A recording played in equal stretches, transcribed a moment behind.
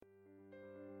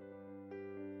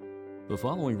The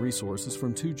following resource is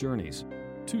from Two Journeys.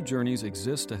 Two Journeys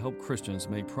exists to help Christians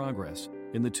make progress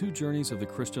in the two journeys of the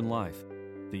Christian life,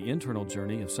 the internal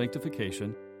journey of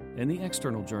sanctification and the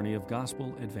external journey of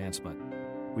gospel advancement.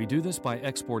 We do this by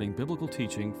exporting biblical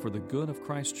teaching for the good of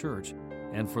Christ's church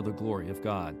and for the glory of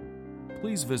God.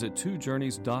 Please visit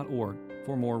twojourneys.org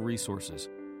for more resources.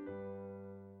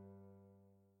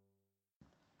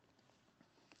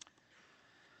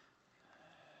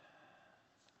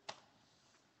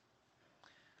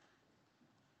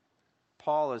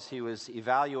 Paul, as he was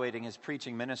evaluating his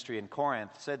preaching ministry in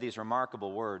Corinth, said these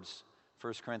remarkable words,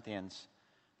 1 Corinthians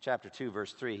chapter 2,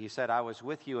 verse 3. He said, "I was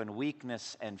with you in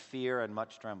weakness and fear and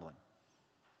much trembling."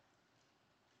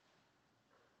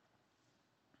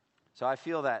 So I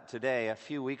feel that today. A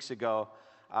few weeks ago,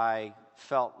 I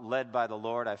felt led by the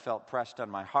Lord. I felt pressed on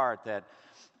my heart that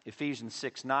Ephesians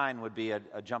 6:9 would be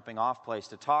a jumping off place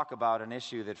to talk about an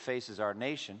issue that faces our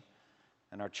nation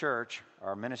and our church,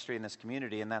 our ministry in this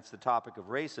community, and that's the topic of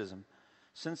racism.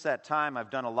 Since that time, I've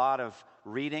done a lot of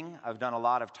reading. I've done a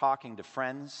lot of talking to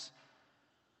friends,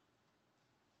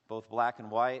 both black and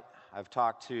white. I've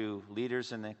talked to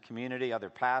leaders in the community, other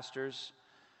pastors.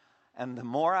 And the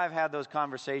more I've had those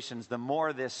conversations, the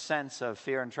more this sense of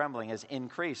fear and trembling has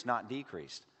increased, not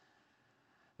decreased.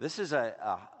 This is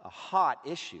a hot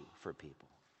issue for people.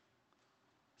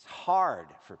 It's hard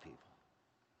for people.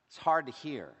 It's hard to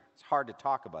hear. It's hard to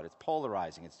talk about. It's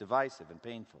polarizing. It's divisive and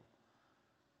painful.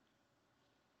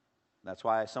 That's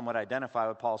why I somewhat identify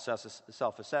with Paul's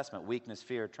self-assessment, weakness,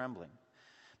 fear, trembling.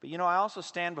 But I also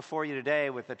stand before you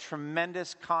today with a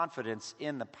tremendous confidence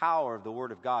in the power of the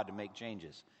Word of God to make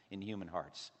changes in human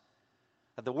hearts.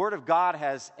 That the Word of God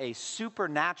has a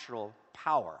supernatural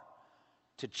power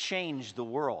to change the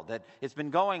world. That it's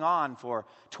been going on for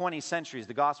 20 centuries,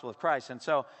 the gospel of Christ. And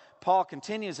so Paul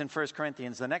continues in 1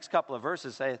 Corinthians, the next couple of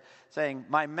verses, saying,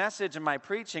 "My message and my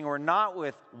preaching were not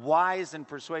with wise and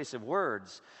persuasive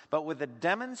words, but with a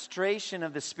demonstration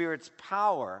of the Spirit's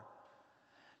power,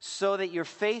 so that your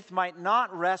faith might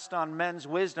not rest on men's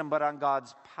wisdom, but on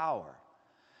God's power."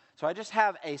 So I just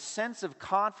have a sense of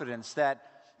confidence that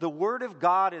the Word of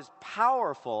God is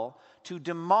powerful to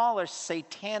demolish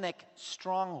satanic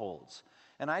strongholds.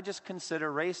 And I just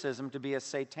consider racism to be a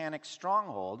satanic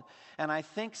stronghold. And I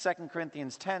think 2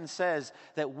 Corinthians 10 says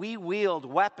that we wield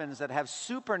weapons that have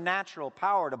supernatural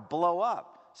power to blow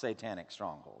up satanic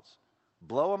strongholds.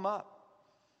 Blow them up.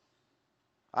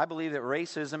 I believe that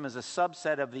racism is a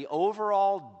subset of the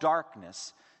overall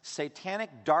darkness,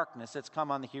 satanic darkness that's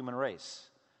come on the human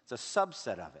race. It's a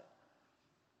subset of it.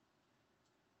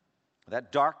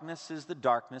 That darkness is the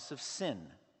darkness of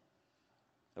sin,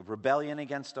 of rebellion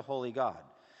against a holy God.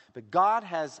 But God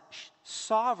has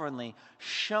sovereignly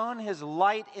shown His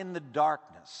light in the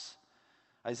darkness.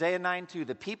 Isaiah 9:2,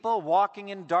 "The people walking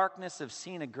in darkness have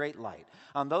seen a great light.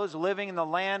 On those living in the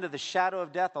land of the shadow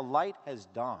of death, a light has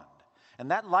dawned."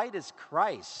 And that light is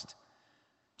Christ.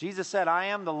 Jesus said, "I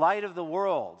am the light of the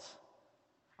world.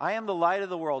 I am the light of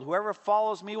the world. Whoever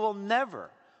follows me will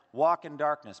never walk in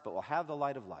darkness, but will have the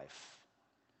light of life."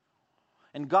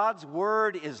 And God's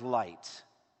word is light.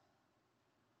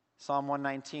 Psalm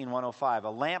 119, 105, "A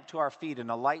lamp to our feet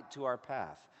and a light to our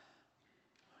path."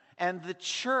 And the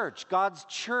church, God's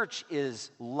church,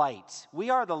 is light. We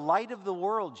are the light of the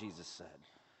world, Jesus said.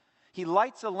 He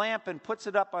lights a lamp and puts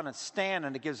it up on a stand,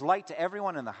 and it gives light to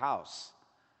everyone in the house.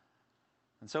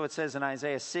 And so it says in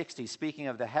Isaiah 60, speaking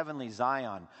of the heavenly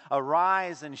Zion,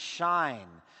 "Arise and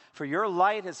shine, for your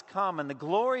light has come, and the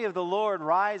glory of the Lord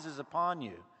rises upon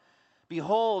you.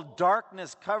 Behold,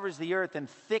 darkness covers the earth, and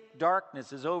thick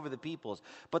darkness is over the peoples.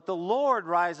 But the Lord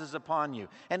rises upon you,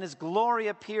 and His glory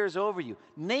appears over you.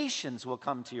 Nations will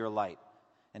come to your light,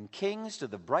 and kings to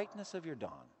the brightness of your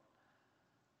dawn."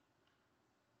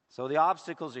 So the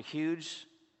obstacles are huge.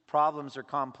 Problems are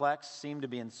complex, seem to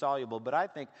be insoluble. But I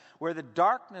think where the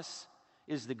darkness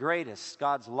is the greatest,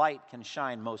 God's light can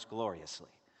shine most gloriously.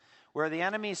 Where the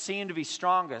enemies seem to be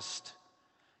strongest,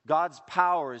 God's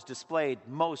power is displayed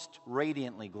most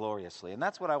radiantly, gloriously. And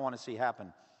that's what I want to see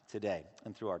happen today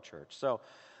and through our church. So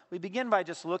we begin by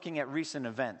just looking at recent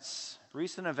events.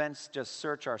 Recent events just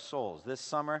search our souls. This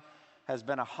summer has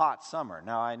been a hot summer.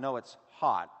 Now, I know it's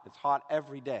hot. It's hot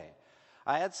every day.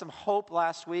 I had some hope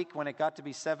last week when it got to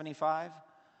be 75.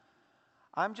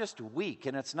 I'm just weak,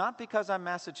 and it's not because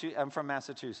I'm from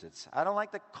Massachusetts. I don't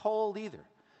like the cold either.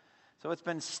 So it's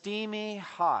been steamy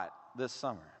hot this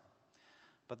summer.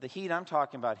 But the heat I'm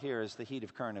talking about here is the heat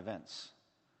of current events.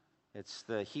 It's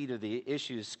the heat of the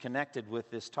issues connected with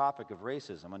this topic of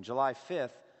racism. On July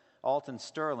 5th, Alton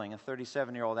Sterling, a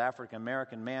 37-year-old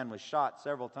African-American man, was shot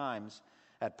several times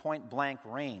at point-blank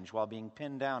range while being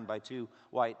pinned down by 2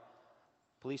 white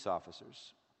police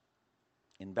officers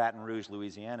in Baton Rouge,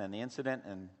 Louisiana. And the incident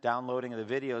and downloading of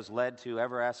the videos led to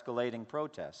ever-escalating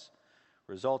protests,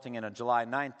 resulting in a July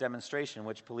 9th demonstration in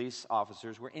which police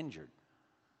officers were injured.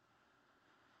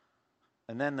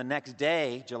 And then the next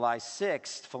day, July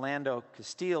 6th, Philando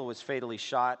Castile was fatally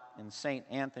shot in St.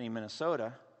 Anthony,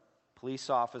 Minnesota. Police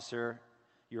officer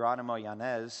Geronimo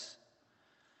Yanez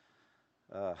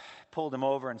pulled him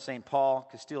over in St. Paul.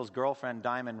 Castile's girlfriend,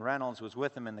 Diamond Reynolds, was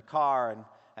with him in the car, and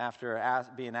after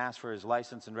being asked for his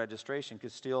license and registration,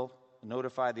 Castile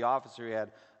notified the officer he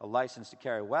had a license to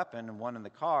carry a weapon and one in the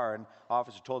car, and the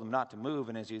officer told him not to move,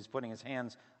 and as he was putting his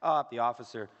hands up, the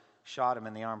officer shot him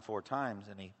in the arm 4 times,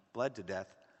 and he bled to death.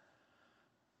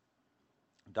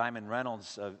 Diamond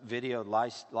Reynolds videoed,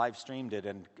 live streamed it,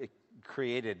 and it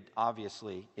created,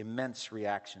 obviously, immense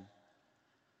reaction,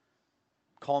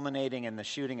 culminating in the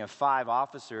shooting of 5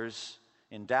 officers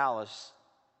in Dallas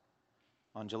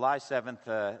on July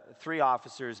 7th, 3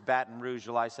 officers, Baton Rouge,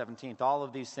 July 17th, all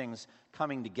of these things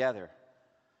coming together.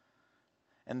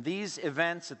 And these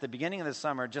events at the beginning of the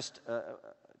summer, just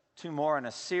 2 more in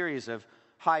a series of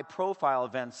high-profile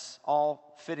events,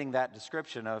 all fitting that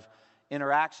description of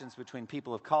interactions between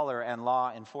people of color and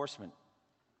law enforcement.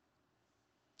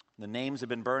 The names have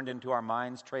been burned into our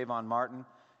minds: Trayvon Martin,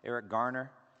 Eric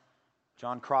Garner,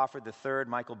 John Crawford III,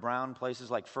 Michael Brown. Places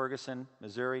like Ferguson,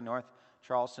 Missouri, North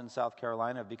Charleston, South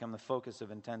Carolina have become the focus of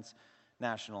intense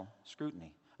national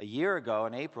scrutiny. A year ago,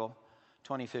 in April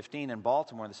 2015, in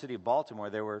Baltimore, the city of Baltimore,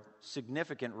 there were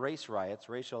significant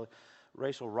racial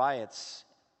riots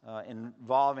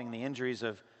involving the injuries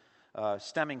of,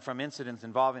 stemming from incidents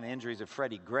involving the injuries of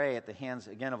Freddie Gray at the hands,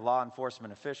 again, of law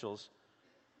enforcement officials,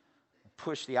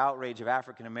 pushed the outrage of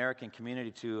African-American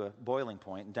community to a boiling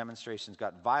point, and demonstrations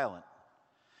got violent.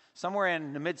 Somewhere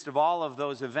in the midst of all of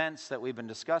those events that we've been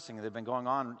discussing that have been going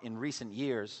on in recent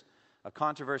years, a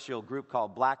controversial group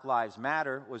called Black Lives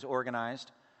Matter was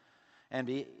organized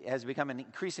and has become an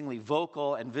increasingly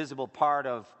vocal and visible part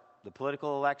of the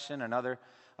political election and other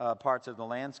parts of the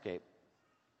landscape.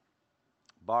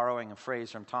 Borrowing a phrase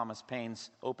from Thomas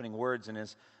Paine's opening words in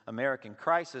his American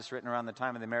Crisis, written around the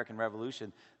time of the American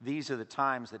Revolution, these are the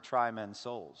times that try men's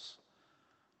souls,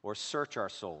 or search our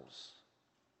souls,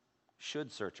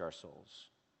 should search our souls.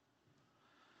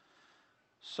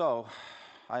 So,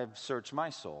 I've searched my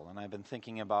soul, and I've been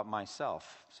thinking about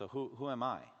myself. So who am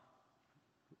I?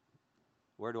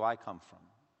 Where do I come from?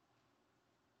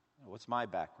 What's my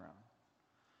background?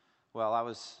 Well, I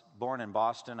was born in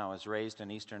Boston. I was raised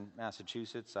in eastern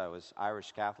Massachusetts. I was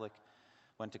Irish Catholic.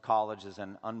 Went to college as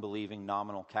an unbelieving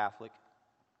nominal Catholic.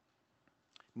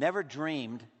 Never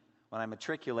dreamed when I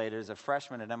matriculated as a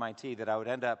freshman at MIT that I would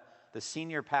end up the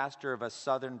senior pastor of a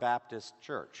Southern Baptist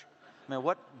church. I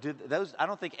mean, I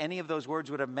don't think any of those words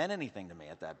would have meant anything to me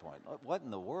at that point. What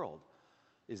in the world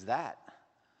is that?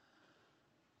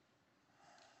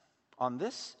 On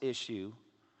this issue,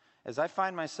 as I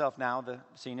find myself now the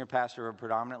senior pastor of a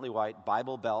predominantly white,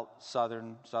 Bible Belt,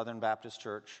 Southern Baptist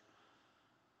church,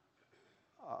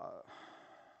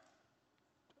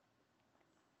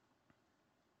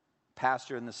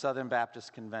 pastor in the Southern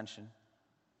Baptist Convention,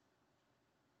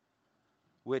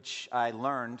 which I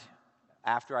learned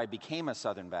after I became a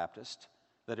Southern Baptist,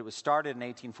 that it was started in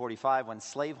 1845 when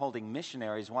slaveholding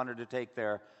missionaries wanted to take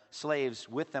their slaves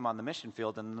with them on the mission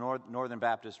field, and the Northern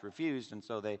Baptists refused, and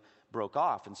so they broke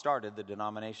off and started the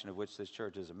denomination of which this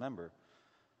church is a member.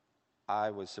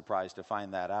 I was surprised to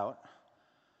find that out.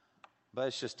 But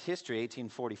it's just history,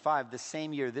 1845, the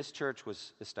same year this church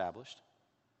was established.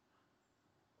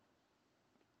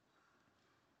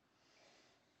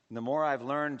 The more I've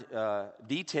learned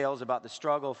details about the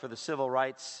struggle for the civil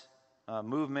rights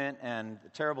movement and the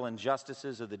terrible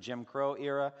injustices of the Jim Crow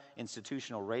era,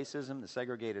 institutional racism, the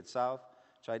segregated South,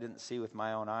 which I didn't see with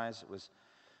my own eyes. I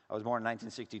was born in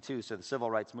 1962, so the civil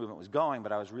rights movement was going,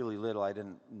 but I was really little. I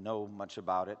didn't know much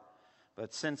about it.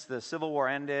 But since the Civil War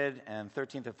ended and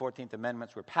 13th and 14th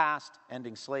Amendments were passed,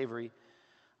 ending slavery,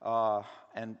 but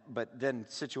then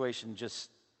the situation just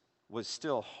was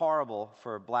still horrible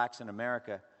for blacks in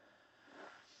America.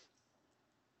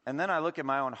 And then I look at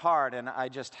my own heart, and I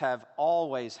just have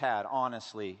always had,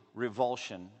 honestly,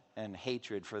 revulsion and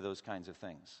hatred for those kinds of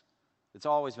things. It's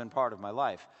always been part of my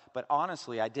life. But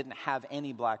honestly, I didn't have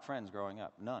any black friends growing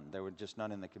up. None. There were just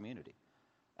none in the community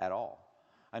at all.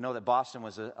 I know that Boston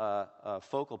was a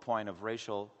focal point of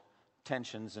racial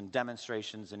tensions and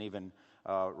demonstrations and even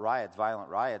violent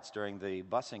riots during the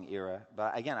busing era.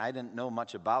 But again, I didn't know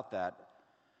much about that.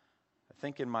 I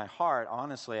think in my heart,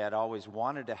 honestly, I'd always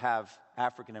wanted to have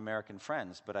African American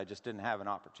friends, but I just didn't have an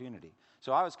opportunity.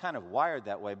 So I was kind of wired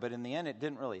that way, but in the end, it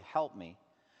didn't really help me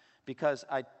because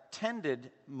I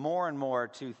tended more and more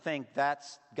to think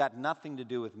that's got nothing to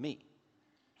do with me.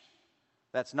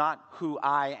 That's not who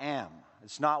I am.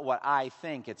 It's not what I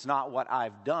think. It's not what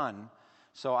I've done.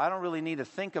 So I don't really need to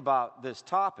think about this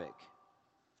topic.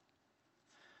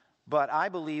 But I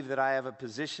believe that I have a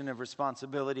position of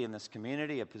responsibility in this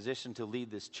community, a position to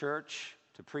lead this church,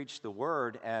 to preach the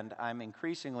word, and I'm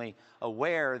increasingly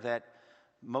aware that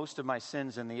most of my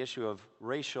sins in the issue of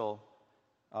racial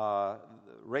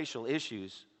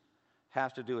issues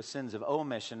have to do with sins of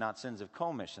omission, not sins of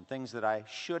commission, things that I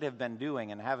should have been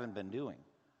doing and haven't been doing.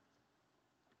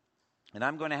 And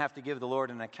I'm going to have to give the Lord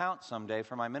an account someday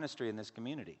for my ministry in this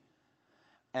community.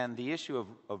 And the issue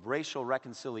of racial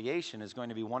reconciliation is going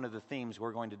to be one of the themes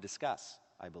we're going to discuss,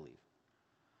 I believe.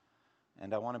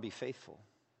 And I want to be faithful.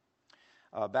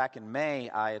 Back in May,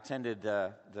 I attended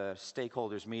the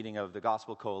stakeholders meeting of the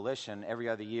Gospel Coalition. Every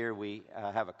other year we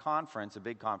have a conference, a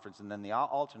big conference, and then the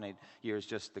alternate years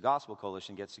just the Gospel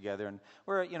Coalition gets together. And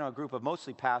we're a group of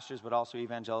mostly pastors, but also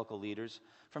evangelical leaders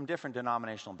from different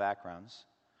denominational backgrounds.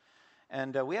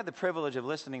 And we had the privilege of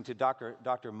listening to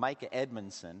Dr. Micah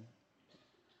Edmondson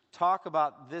talk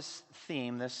about this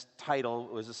theme. This title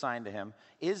was assigned to him,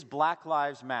 Is Black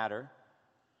Lives Matter,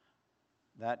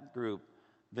 that group,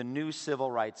 the new civil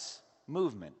rights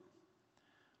movement?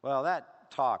 Well,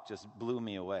 that talk just blew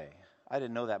me away. I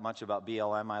didn't know that much about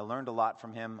BLM. I learned a lot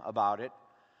from him about it.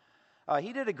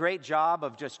 He did a great job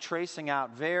of just tracing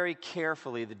out very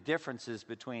carefully the differences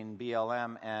between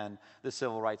BLM and the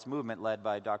civil rights movement led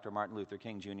by Dr. Martin Luther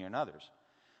King Jr. and others.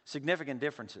 Significant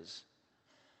differences.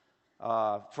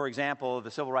 For example,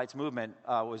 the civil rights movement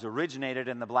was originated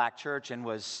in the black church and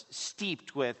was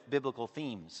steeped with biblical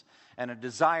themes and a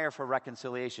desire for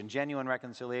reconciliation, genuine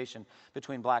reconciliation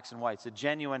between blacks and whites, a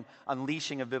genuine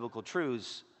unleashing of biblical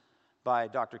truths by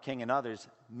Dr. King and others.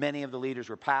 Many of the leaders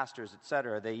were pastors,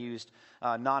 etc. They used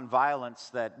nonviolence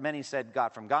that many said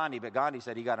got from Gandhi, but Gandhi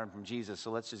said he got it from Jesus,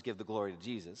 so let's just give the glory to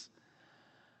Jesus.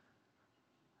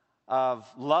 Of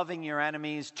loving your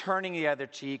enemies, turning the other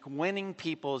cheek, winning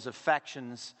people's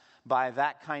affections by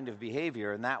that kind of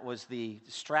behavior, and that was the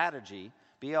strategy.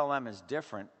 BLM is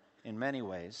different in many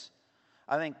ways.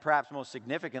 I think perhaps most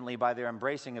significantly by their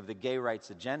embracing of the gay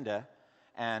rights agenda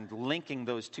and linking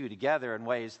those two together in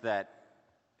ways that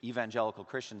evangelical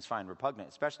Christians find repugnant,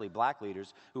 especially black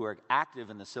leaders who are active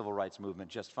in the civil rights movement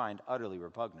just find utterly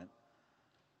repugnant,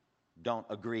 don't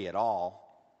agree at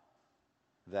all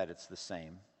that it's the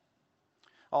same.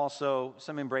 Also,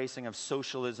 some embracing of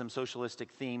socialism,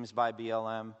 socialistic themes by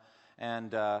BLM,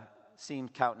 and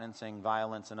seemed countenancing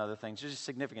violence and other things. There's a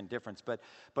significant difference, but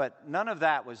none of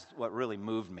that was what really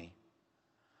moved me.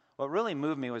 What really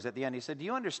moved me was at the end, he said, do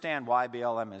you understand why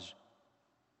BLM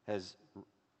has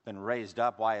been raised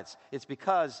up? Why it's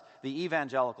because the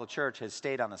evangelical church has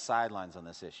stayed on the sidelines on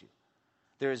this issue.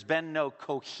 There has been no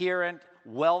coherent,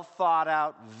 well thought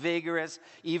out, vigorous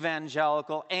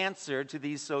evangelical answer to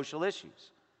these social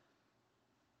issues.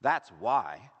 That's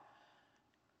why. He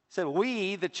said,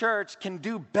 we, the church, can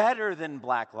do better than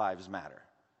Black Lives Matter.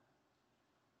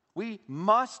 We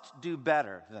must do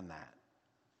better than that.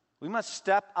 We must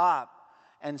step up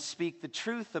and speak the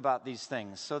truth about these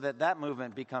things so that that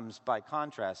movement becomes, by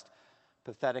contrast,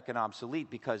 pathetic and obsolete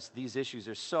because these issues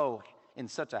are so, in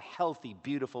such a healthy,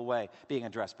 beautiful way, being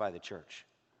addressed by the church.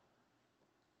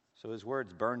 So his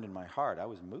words burned in my heart. I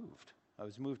was moved. I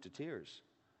was moved to tears.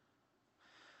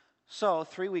 So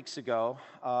 3 weeks ago,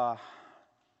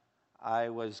 I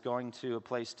was going to a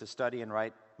place to study and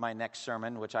write my next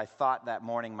sermon, which I thought that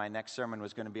morning my next sermon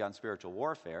was going to be on spiritual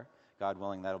warfare. God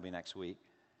willing, that'll be next week.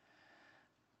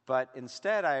 But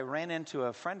instead, I ran into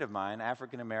a friend of mine,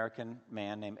 African-American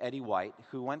man named Eddie White,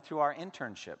 who went through our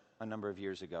internship a number of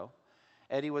years ago.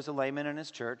 Eddie was a layman in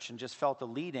his church and just felt a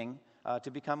leading to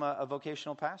become a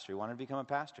vocational pastor. He wanted to become a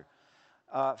pastor.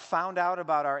 Found out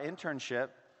about our internship,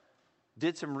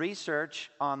 did some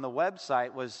research on the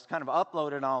website, was kind of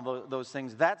uploaded all those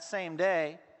things. That same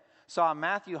day, saw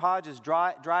Matthew Hodges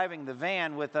driving the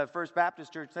van with a First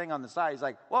Baptist Church thing on the side. He's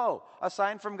like, whoa, a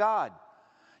sign from God.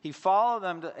 He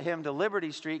followed him to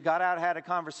Liberty Street, got out, had a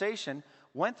conversation,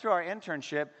 went through our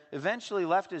internship, eventually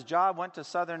left his job, went to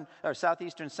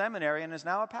Southeastern Seminary, and is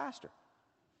now a pastor.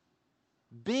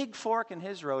 Big fork in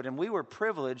his road, and we were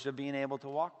privileged of being able to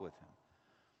walk with him.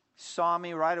 Saw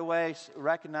me right away,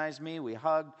 recognized me, we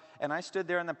hugged, and I stood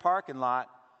there in the parking lot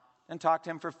and talked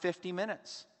to him for 50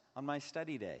 minutes on my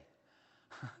study day.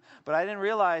 But I didn't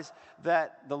realize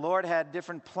that the Lord had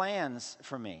different plans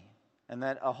for me. and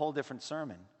then a whole different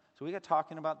sermon. So we got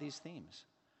talking about these themes.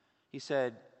 He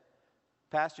said,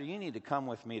 Pastor, you need to come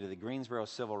with me to the Greensboro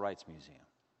Civil Rights Museum.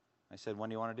 I said, when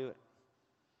do you want to do it?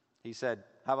 He said,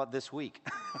 how about this week?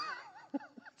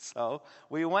 So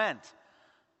we went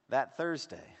that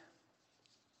Thursday.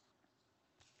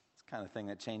 It's the kind of thing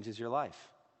that changes your life.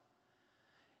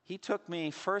 He took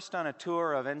me first on a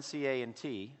tour of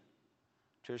NCA&T,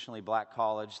 traditionally black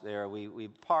college there. We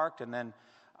parked, and then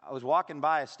I was walking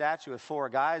by a statue with 4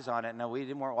 guys on it. No,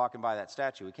 weren't walking by that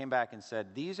statue. We came back and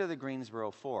said, these are the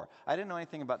Greensboro 4. I didn't know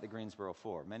anything about the Greensboro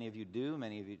 4. Many of you do,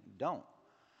 many of you don't.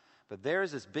 But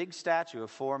there's this big statue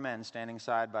of 4 men standing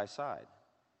side by side.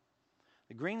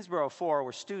 The Greensboro 4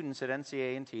 were students at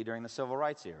NCA&T during the Civil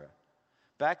Rights era.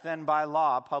 Back then, by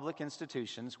law, public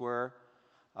institutions were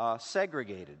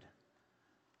segregated.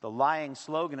 The lying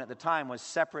slogan at the time was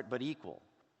separate but equal.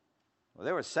 Well,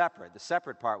 they were separate. The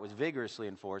separate part was vigorously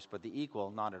enforced, but the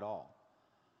equal, not at all.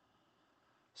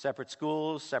 Separate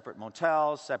schools, separate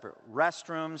motels, separate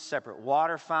restrooms, separate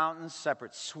water fountains,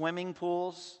 separate swimming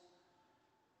pools,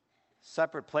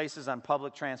 separate places on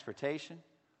public transportation.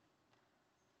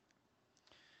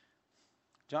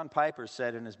 John Piper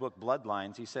said in his book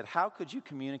Bloodlines, he said, how could you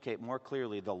communicate more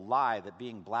clearly the lie that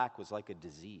being black was like a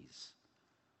disease?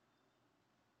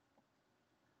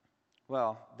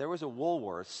 Well, there was a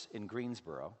Woolworths in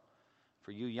Greensboro.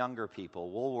 For you younger people,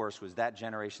 Woolworths was that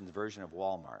generation's version of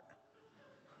Walmart.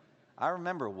 I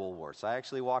remember Woolworths. I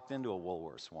actually walked into a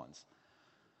Woolworths once.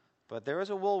 But there was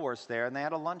a Woolworths there, and they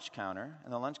had a lunch counter,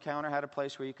 and the lunch counter had a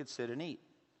place where you could sit and eat.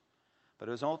 But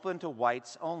it was open to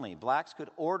whites only. Blacks could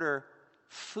order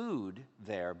food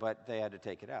there, but they had to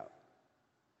take it out.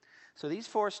 So these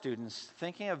 4 students,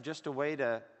 thinking of just a way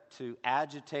to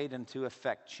agitate and to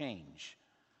effect change,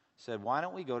 said, why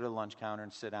don't we go to the lunch counter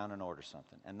and sit down and order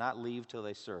something and not leave till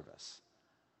they serve us?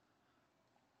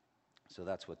 So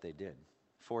that's what they did.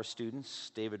 4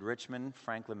 students, David Richmond,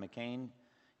 Franklin McCain,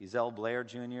 Ezell Blair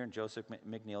Jr., and Joseph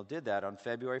McNeil did that on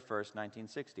February 1st,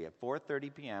 1960. At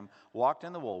 4:30 p.m., walked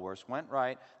in the Woolworths, went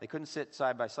right. They couldn't sit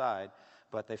side by side,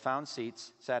 but they found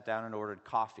seats, sat down, and ordered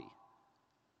coffee.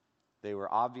 They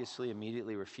were obviously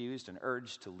immediately refused and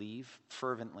urged to leave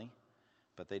fervently,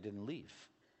 but they didn't leave.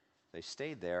 They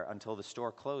stayed there until the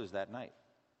store closed that night.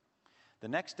 The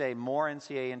next day, more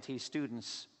NCA&T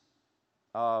students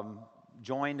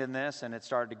joined in this, and it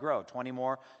started to grow. 20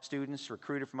 more students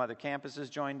recruited from other campuses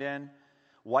joined in.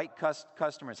 White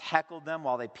customers heckled them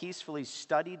while they peacefully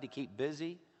studied to keep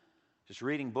busy, just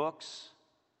reading books.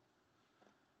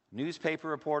 Newspaper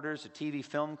reporters, a TV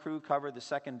film crew covered the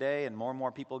second day, and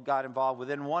more people got involved.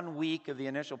 Within 1 week of the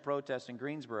initial protest in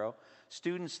Greensboro,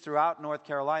 students throughout North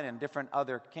Carolina and different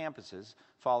other campuses,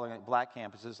 following black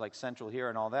campuses like Central here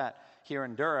and all that, here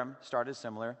in Durham, started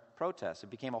similar protests. It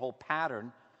became a whole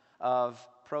pattern of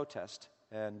protest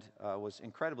and was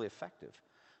incredibly effective.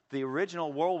 The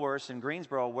original Woolworths in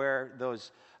Greensboro, where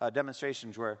those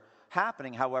demonstrations were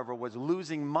happening, however, was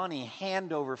losing money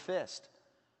hand over fist,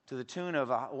 to the tune of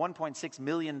 $1.6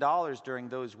 million during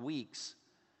those weeks.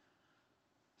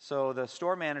 So the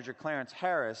store manager, Clarence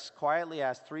Harris, quietly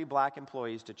asked 3 black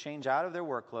employees to change out of their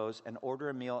work clothes and order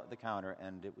a meal at the counter,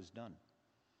 and it was done.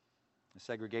 The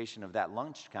segregation of that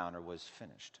lunch counter was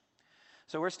finished.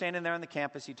 So we're standing there on the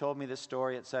campus. He told me this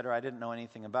story, etc. I didn't know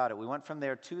anything about it. We went from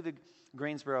there to the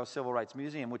Greensboro Civil Rights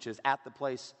Museum, which is at the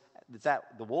place, it's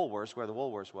at the Woolworths, where the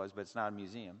Woolworths was, but it's not a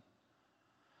museum.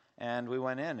 And we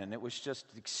went in, and it was just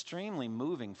extremely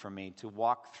moving for me to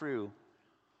walk through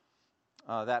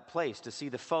that place, to see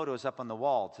the photos up on the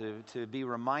wall, to be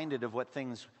reminded of what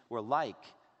things were like.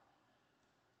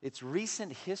 It's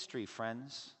recent history,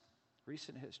 friends.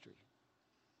 Recent history.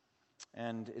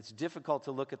 And it's difficult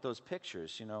to look at those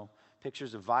pictures,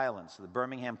 pictures of violence, the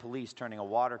Birmingham police turning a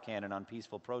water cannon on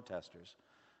peaceful protesters,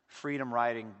 freedom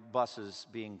riding buses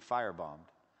being firebombed,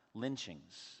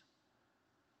 lynchings.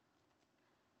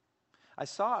 I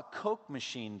saw a Coke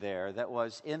machine there that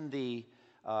was in the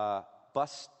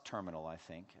bus terminal, I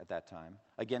think, at that time.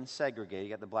 Again, segregated.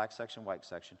 You got the black section, white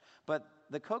section. But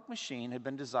the Coke machine had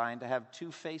been designed to have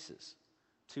 2 faces,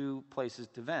 2 places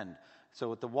to vend. So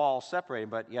with the wall separating,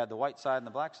 but you had the white side and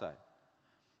the black side.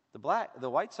 The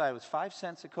white side was 5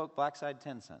 cents a Coke, black side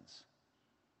 10 cents.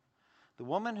 The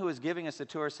woman who was giving us the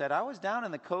tour said, I was down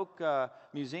in the Coke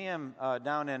Museum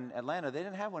down in Atlanta. They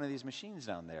didn't have one of these machines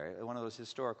down there, one of those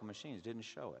historical machines. Didn't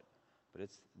show it. But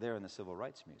it's there in the Civil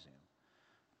Rights Museum.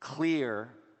 Clear,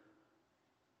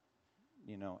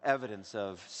 evidence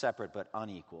of separate but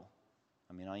unequal.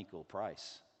 Unequal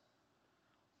price.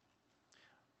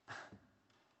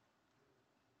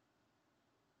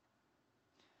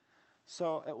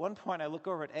 So at one point, I look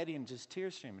over at Eddie and just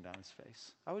tears streaming down his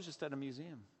face. I was just at a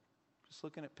museum, just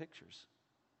looking at pictures,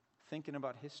 thinking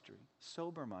about history,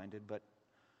 sober-minded, but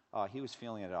he was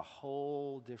feeling it at a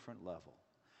whole different level.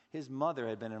 His mother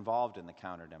had been involved in the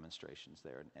counter demonstrations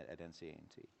there at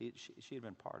NCA&T. She had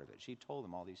been part of it. She told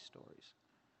him all these stories.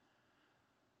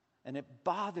 And it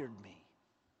bothered me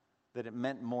that it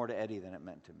meant more to Eddie than it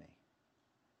meant to me.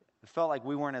 It felt like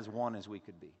we weren't as one as we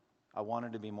could be. I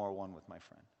wanted to be more one with my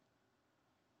friend.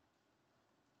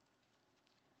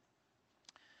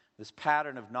 This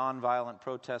pattern of nonviolent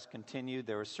protest continued.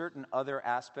 There were certain other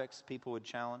aspects people would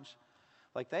challenge.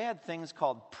 Like they had things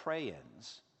called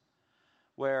pray-ins,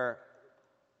 where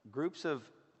groups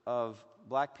of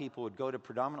black people would go to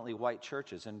predominantly white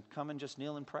churches and come and just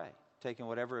kneel and pray, taking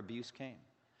whatever abuse came.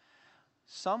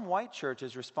 Some white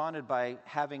churches responded by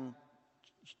having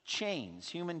chains,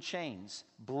 human chains,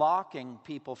 blocking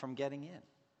people from getting in.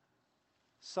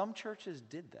 Some churches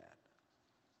did that.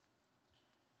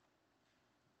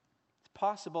 It's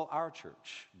possible our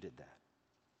church did that.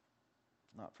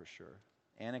 Not for sure.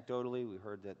 Anecdotally, we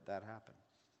heard that happened.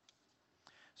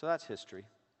 So that's history.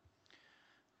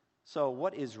 So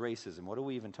what is racism? What are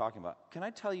we even talking about? Can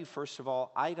I tell you, first of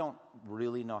all, I don't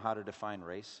really know how to define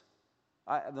race.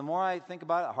 The more I think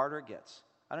about it, the harder it gets.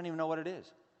 I don't even know what it is.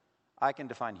 I can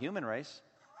define human race,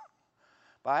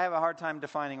 but I have a hard time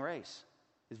defining race.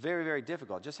 It's very, very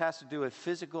difficult. It just has to do with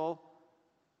physical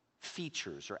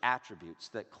features or attributes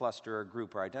that cluster or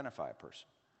group or identify a person.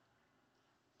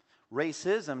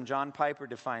 Racism, John Piper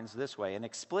defines this way: an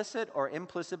explicit or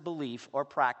implicit belief or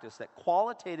practice that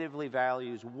qualitatively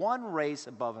values one race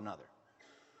above another.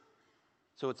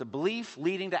 So it's a belief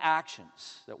leading to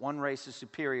actions that one race is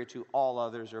superior to all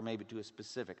others or maybe to a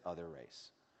specific other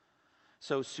race.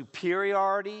 So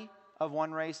superiority of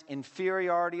one race,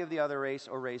 inferiority of the other race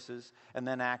or races, and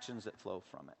then actions that flow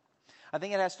from it. I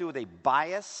think it has to do with a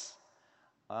bias,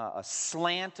 a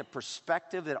slant, a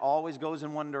perspective that always goes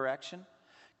in one direction,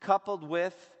 coupled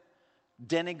with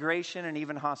denigration and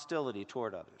even hostility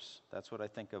toward others. That's what I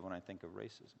think of when I think of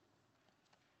racism.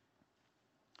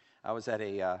 I was at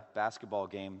a basketball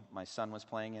game my son was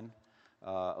playing in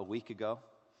a week ago.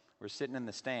 We're sitting in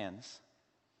the stands,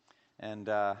 and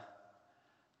a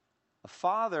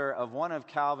father of one of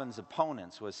Calvin's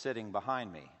opponents was sitting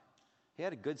behind me. He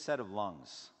had a good set of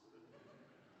lungs.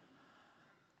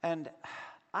 And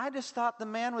I just thought the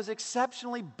man was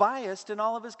exceptionally biased in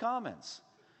all of his comments.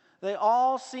 They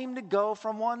all seemed to go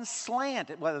from one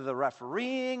slant, whether the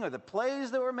refereeing or the plays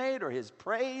that were made or his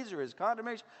praise or his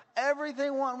condemnation.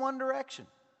 Everything went one direction.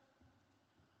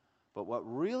 But what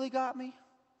really got me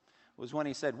was when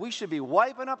he said, "We should be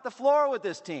wiping up the floor with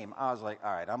this team." I was like,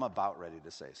 all right, I'm about ready to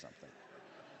say something.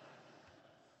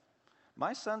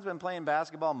 My son's been playing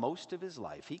basketball most of his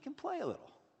life. He can play a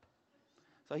little.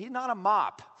 So he's not a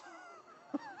mop.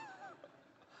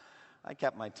 I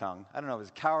kept my tongue. I don't know if it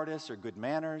was cowardice or good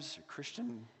manners or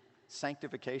Christian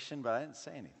sanctification, but I didn't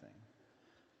say anything.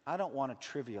 I don't want to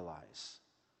trivialize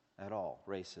at all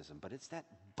racism, but it's that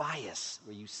bias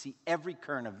where you see every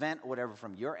current event or whatever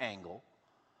from your angle,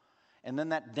 and then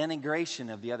that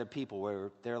denigration of the other people where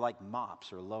they're like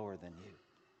mops or lower than you.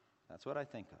 That's what I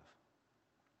think of.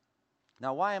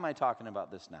 Now, why am I talking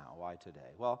about this now? Why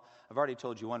today? Well, I've already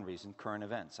told you one reason: current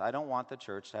events. I don't want the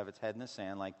church to have its head in the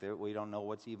sand like we don't know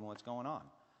what's going on.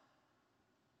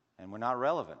 And we're not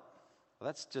relevant.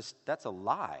 Well, that's a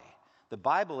lie. The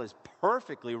Bible is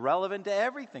perfectly relevant to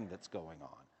everything that's going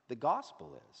on. The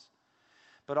gospel is.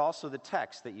 But also the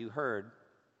text that you heard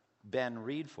Ben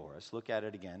read for us, look at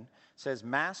it again. It says,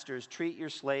 "Masters, treat your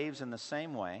slaves in the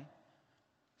same way."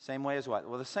 Same way as what?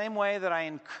 Well, the same way that I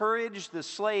encourage the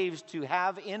slaves to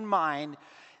have in mind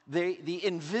the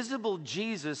invisible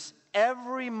Jesus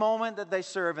every moment that they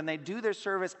serve, and they do their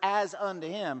service as unto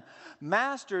him.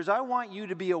 Masters, I want you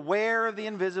to be aware of the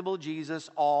invisible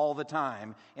Jesus all the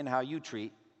time in how you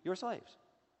treat your slaves.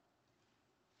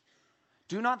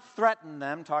 Do not threaten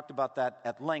them. Talked about that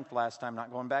at length last time,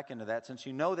 not going back into that, since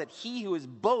you know that he who is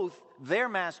both their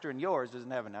master and yours is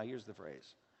in heaven. Now here's the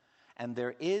phrase: and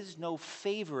there is no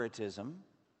favoritism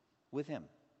with him.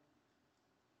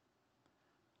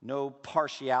 No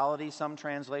partiality, some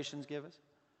translations give us.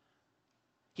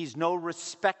 He's no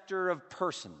respecter of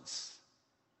persons.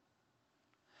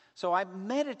 So I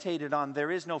meditated on there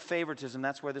is no favoritism.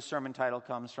 That's where the sermon title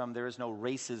comes from. There is no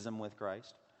racism with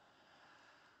Christ.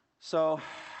 So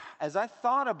as I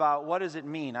thought about what does it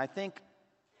mean, I think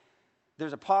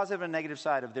there's a positive and negative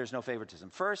side of there's no favoritism.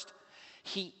 First,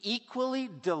 he equally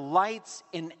delights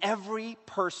in every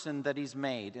person that he's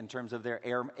made in terms of their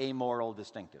amoral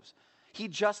distinctives. He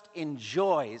just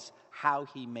enjoys how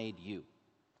he made you.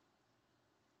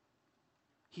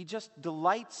 He just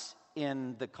delights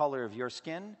in the color of your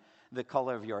skin, the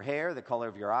color of your hair, the color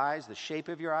of your eyes, the shape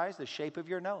of your eyes, the shape of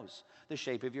your nose, the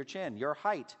shape of your chin, your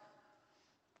height.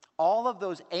 All of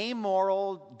those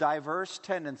amoral, diverse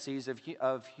tendencies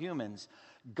of humans,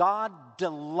 God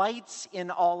delights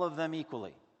in all of them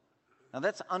equally. Now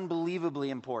that's unbelievably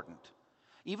important.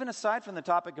 Even aside from the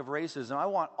topic of racism, I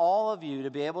want all of you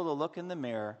to be able to look in the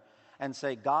mirror and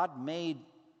say, God made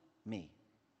me.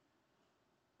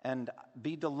 And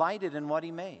be delighted in what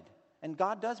he made. And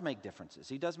God does make differences.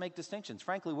 He does make distinctions.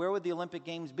 Frankly, where would the Olympic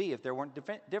Games be if there weren't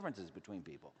differences between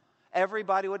people?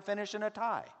 Everybody would finish in a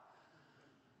tie.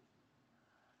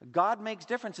 God makes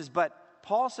differences, but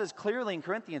Paul says clearly in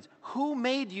Corinthians, who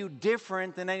made you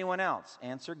different than anyone else?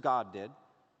 Answer, God did.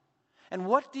 And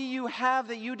what do you have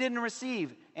that you didn't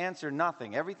receive? Answer,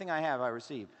 nothing. Everything I have, I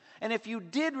received. And if you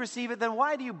did receive it, then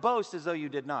why do you boast as though you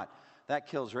did not? That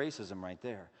kills racism right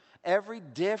there. Every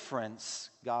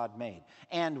difference God made.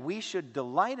 And we should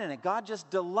delight in it. God just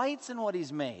delights in what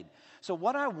he's made. So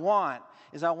what I want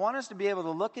us to be able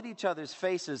to look at each other's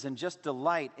faces and just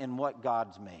delight in what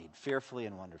God's made, fearfully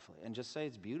and wonderfully. And just say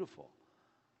it's beautiful.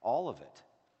 All of it.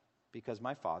 Because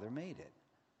my Father made it.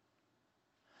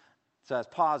 So that's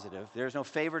positive. There's no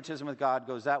favoritism with God,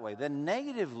 goes that way. Then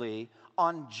negatively,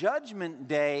 on Judgment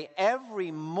Day,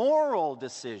 every moral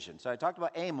decision, so I talked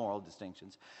about amoral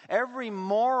distinctions, every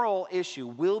moral issue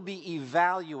will be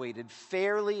evaluated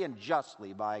fairly and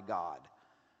justly by God.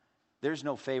 There's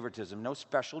no favoritism, no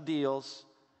special deals,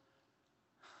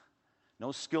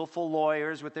 no skillful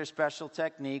lawyers with their special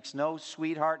techniques, no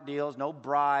sweetheart deals, no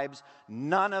bribes,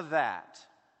 none of that.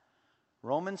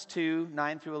 Romans 2,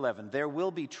 9 through 11. There will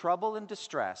be trouble and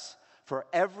distress for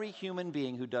every human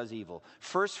being who does evil.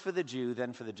 First for the Jew,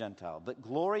 then for the Gentile. But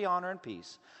glory, honor, and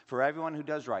peace for everyone who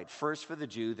does right. First for the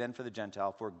Jew, then for the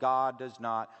Gentile. For God does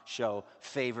not show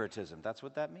favoritism. That's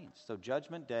what that means. So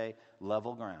Judgment Day,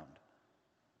 level ground.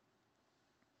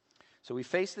 So we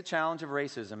face the challenge of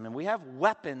racism, and we have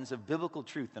weapons of biblical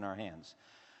truth in our hands.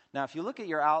 Now, if you look at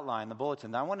your outline, the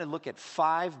bulletin, I want to look at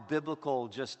 5 biblical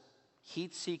just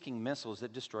heat-seeking missiles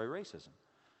that destroy racism.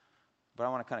 But I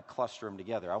want to kind of cluster them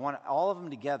together. I want all of them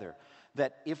together,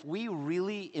 that if we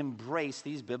really embrace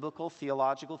these biblical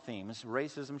theological themes,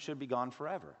 racism should be gone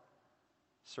forever.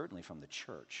 Certainly from the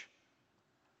church.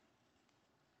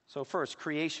 So first,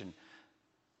 creation.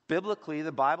 Biblically,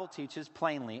 the Bible teaches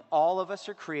plainly, all of us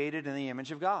are created in the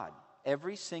image of God.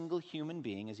 Every single human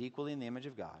being is equally in the image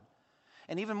of God.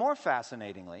 And even more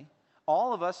fascinatingly,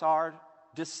 all of us are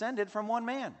descended from one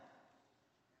man.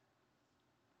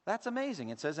 That's amazing.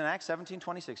 It says in Acts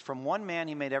 17:26, from one man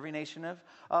he made every nation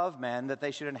of men that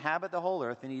they should inhabit the whole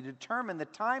earth, and he determined the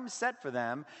time set for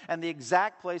them and the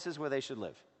exact places where they should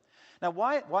live. Now,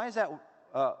 why is that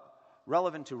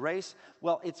relevant to race?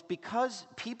 Well, it's because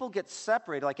people get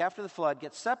separated, like after the flood,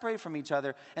 get separated from each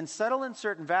other and settle in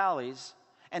certain valleys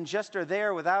and just are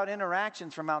there without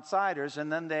interactions from outsiders,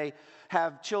 and then they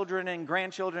have children and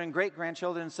grandchildren and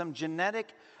great-grandchildren, and some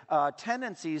genetic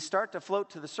tendencies start to float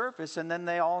to the surface, and then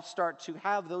they all start to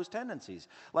have those tendencies.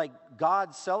 Like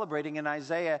God celebrating in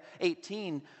Isaiah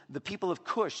 18, the people of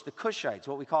Cush, the Cushites,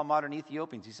 what we call modern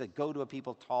Ethiopians. He said, go to a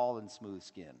people tall and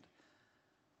smooth-skinned.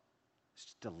 It's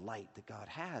just delight that God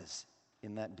has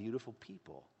in that beautiful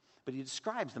people. But he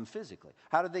describes them physically.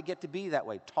 How did they get to be that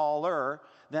way? Taller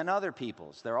than other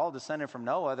peoples. They're all descended from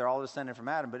Noah. They're all descended from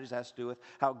Adam. But it has to do with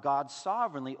how God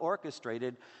sovereignly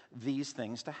orchestrated these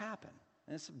things to happen.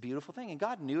 And it's a beautiful thing. And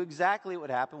God knew exactly what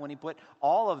would happen when he put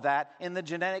all of that in the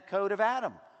genetic code of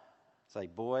Adam. It's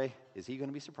like, boy, is he going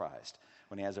to be surprised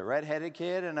when he has a red-headed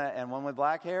kid and one with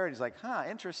black hair. And he's like,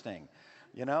 interesting.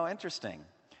 Interesting.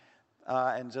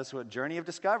 And just what journey of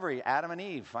discovery, Adam and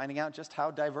Eve, finding out just how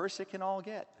diverse it can all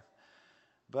get.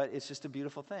 But it's just a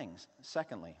beautiful thing.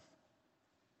 Secondly,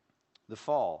 the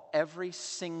fall. Every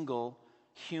single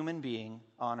human being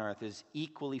on earth is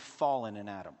equally fallen in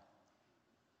Adam.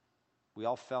 We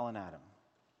all fell in Adam.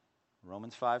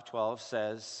 Romans 5:12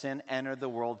 says, sin entered the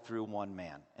world through one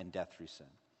man, and death through sin.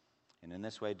 And in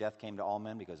this way, death came to all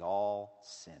men because all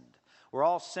sinned. We're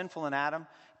all sinful in Adam,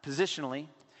 positionally,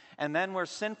 and then we're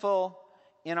sinful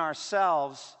in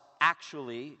ourselves,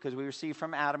 actually, because we receive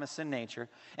from Adam a sin nature.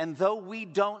 And though we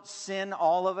don't sin,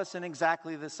 all of us, in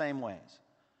exactly the same ways.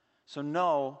 So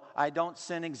no, I don't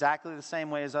sin exactly the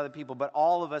same way as other people, but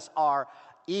all of us are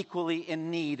equally in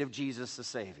need of Jesus the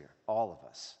Savior. All of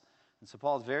us. And so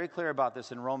Paul is very clear about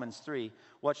this in Romans 3.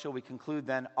 What shall we conclude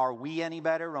then? Are we any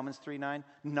better? Romans 3:9?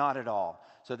 Not at all.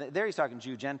 So there he's talking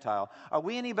Jew, Gentile. Are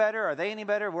we any better? Are they any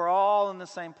better? We're all in the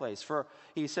same place. For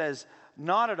he says,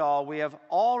 not at all. We have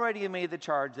already made the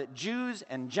charge that Jews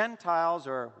and Gentiles,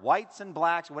 or whites and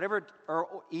blacks, whatever,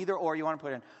 or either or you want to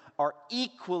put in, are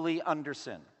equally under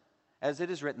sin. As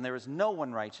it is written, there is no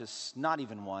one righteous, not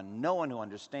even one, no one who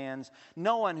understands,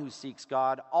 no one who seeks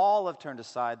God. All have turned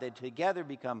aside. They together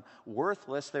become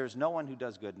worthless. There's no one who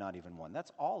does good, not even one.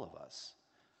 That's all of us.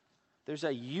 There's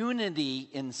a unity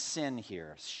in sin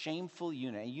here, shameful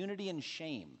unity, a unity in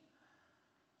shame.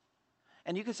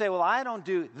 And you could say, well, I don't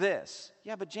do this.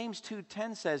 Yeah, but James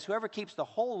 2:10 says, whoever keeps the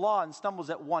whole law and stumbles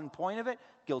at one point of it,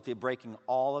 guilty of breaking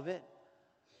all of it.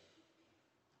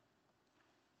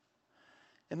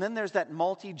 And then there's that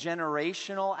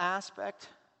multi-generational aspect.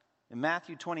 In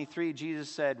Matthew 23, Jesus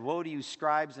said, woe to you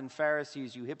scribes and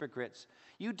Pharisees, you hypocrites.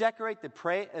 You decorate you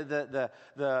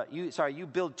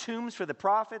build tombs for the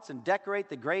prophets and decorate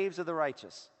the graves of the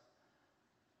righteous.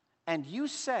 And you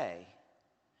say,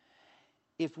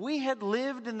 if we had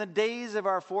lived in the days of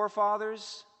our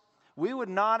forefathers, we would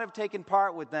not have taken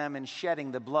part with them in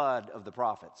shedding the blood of the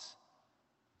prophets.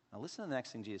 Now listen to the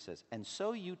next thing Jesus says. And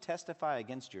so you testify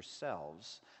against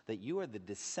yourselves that you are the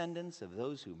descendants of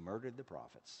those who murdered the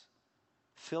prophets.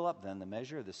 Fill up then the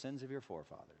measure of the sins of your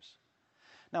forefathers.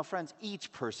 Now friends,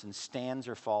 each person stands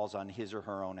or falls on his or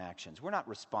her own actions. We're not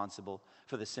responsible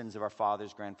for the sins of our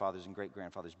fathers, grandfathers, and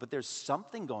great-grandfathers. But there's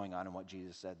something going on in what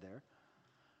Jesus said there.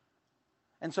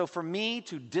 And so for me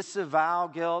to disavow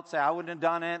guilt, say I wouldn't have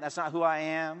done it, that's not who I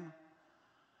am,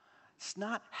 it's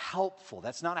not helpful.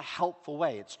 That's not a helpful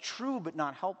way. It's true, but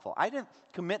not helpful. I didn't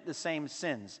commit the same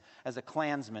sins as a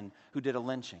Klansman who did a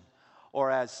lynching,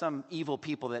 or as some evil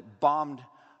people that bombed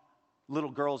little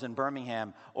girls in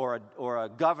Birmingham, or a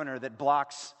governor that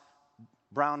blocks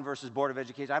Brown versus Board of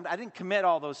Education. I didn't commit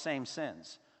all those same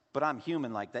sins, but I'm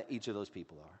human like that. Each of those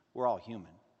people are. We're all human.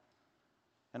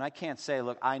 And I can't say,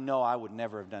 look, I know I would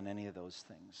never have done any of those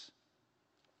things.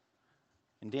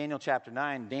 In Daniel chapter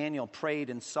 9, Daniel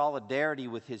prayed in solidarity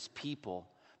with his people,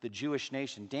 the Jewish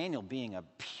nation. Daniel being a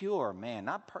pure man,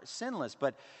 not sinless,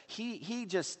 but he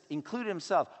just included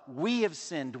himself. We have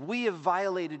sinned. We have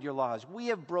violated your laws. We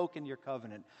have broken your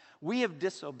covenant. We have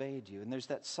disobeyed you. And there's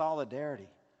that solidarity.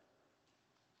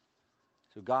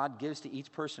 So God gives to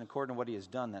each person according to what he has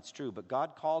done. That's true. But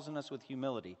God calls on us with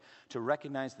humility to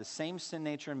recognize the same sin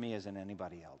nature in me as in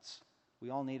anybody else. We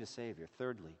all need a Savior.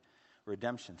 Thirdly,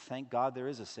 redemption. Thank God there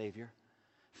is a Savior.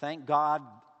 Thank God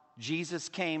Jesus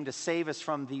came to save us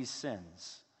from these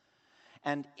sins.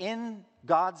 And in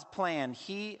God's plan,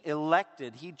 he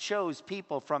chose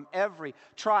people from every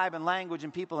tribe and language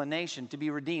and people and nation to be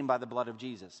redeemed by the blood of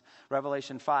Jesus.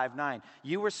 Revelation 5:9.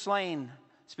 You were slain,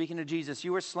 speaking to Jesus,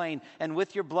 you were slain, and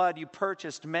with your blood you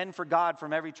purchased men for God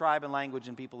from every tribe and language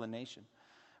and people and nation.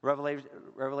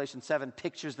 Revelation 7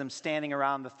 pictures them standing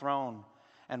around the throne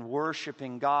and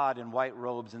worshiping God in white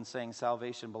robes and saying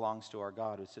salvation belongs to our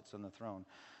God who sits on the throne.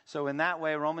 So in that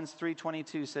way, Romans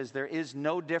 3:22 says there is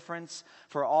no difference,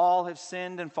 for all have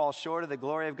sinned and fall short of the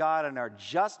glory of God and are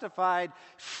justified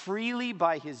freely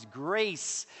by his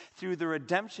grace through the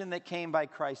redemption that came by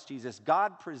Christ Jesus.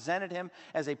 God presented him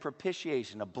as a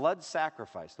propitiation, a blood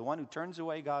sacrifice, the one who turns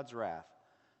away God's wrath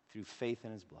through faith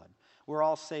in his blood. We're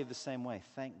all saved the same way,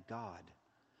 thank God.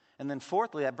 And then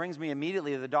fourthly, that brings me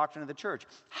immediately to the doctrine of the church.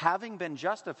 Having been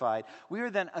justified, we are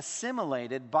then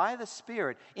assimilated by the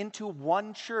Spirit into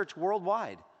one church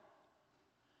worldwide.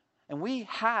 And we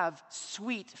have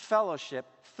sweet fellowship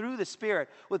through the Spirit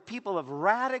with people of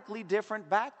radically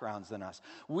different backgrounds than us.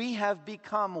 We have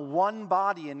become one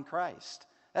body in Christ.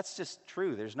 That's just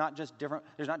true. There's not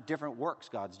different works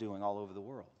God's doing all over the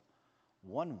world.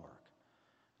 One work.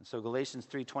 And so Galatians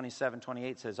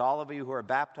 3:27-28 says, all of you who are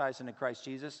baptized into Christ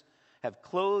Jesus have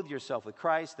clothed yourself with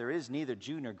Christ. There is neither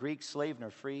Jew nor Greek, slave nor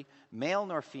free, male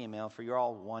nor female, for you're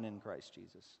all one in Christ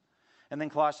Jesus. And then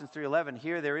Colossians 3:11,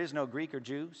 here there is no Greek or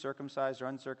Jew, circumcised or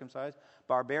uncircumcised,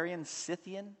 barbarian,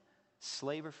 Scythian,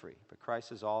 slave or free, but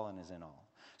Christ is all and is in all.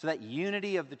 So that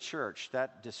unity of the church,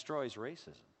 that destroys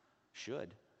racism.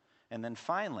 Should. And then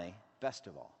finally, best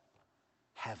of all,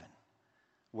 heaven.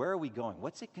 Where are we going?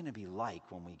 What's it going to be like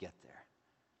when we get there?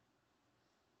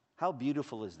 How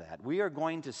beautiful is that? We are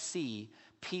going to see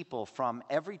people from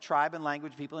every tribe and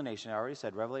language, people and nation. I already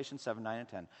said Revelation 7, 9, and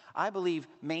 10. I believe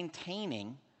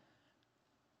maintaining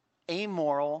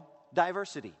amoral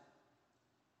diversity.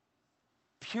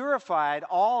 Purified,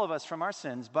 all of us from our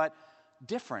sins, but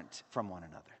different from one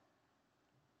another.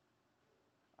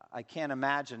 I can't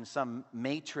imagine some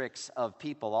matrix of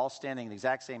people all standing the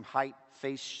exact same height,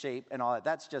 face shape, and all that.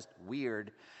 That's just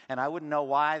weird. And I wouldn't know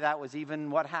why that was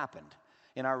even what happened.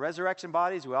 In our resurrection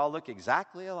bodies, we all look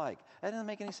exactly alike. That doesn't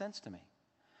make any sense to me.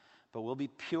 But we'll be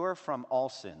pure from all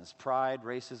sins. Pride,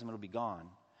 racism, it'll be gone.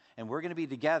 And we're going to be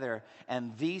together,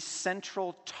 and the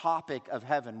central topic of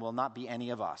heaven will not be any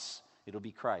of us. It'll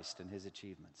be Christ and his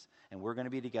achievements. And we're going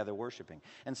to be together worshiping.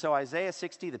 And so Isaiah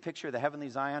 60, the picture of the heavenly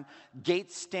Zion,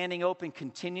 gates standing open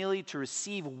continually to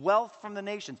receive wealth from the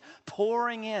nations,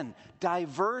 pouring in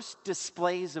diverse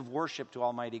displays of worship to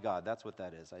Almighty God. That's what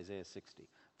that is, Isaiah 60,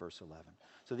 verse 11.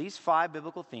 So these 5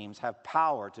 biblical themes have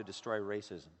power to destroy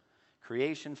racism.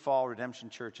 Creation, fall, redemption,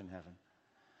 church, and heaven.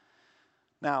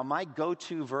 Now, my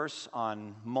go-to verse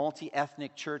on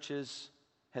multi-ethnic churches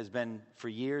has been, for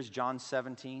years, John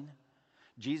 17.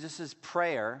 Jesus'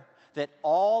 prayer that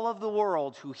all of the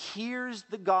world who hears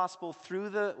the gospel through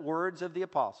the words of the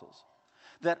apostles,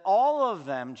 that all of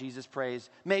them, Jesus prays,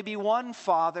 may be one,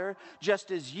 Father,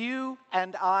 just as you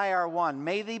and I are one.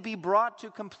 May they be brought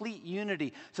to complete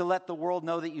unity to let the world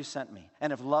know that you sent me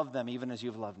and have loved them even as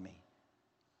you've loved me.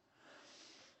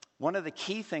 One of the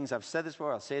key things, I've said this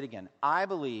before, I'll say it again. I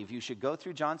believe you should go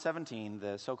through John 17,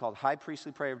 the so-called high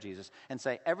priestly prayer of Jesus, and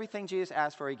say everything Jesus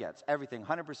asked for, he gets. Everything,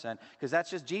 100%, because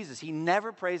that's just Jesus. He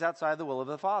never prays outside the will of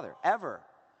the Father, ever.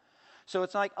 So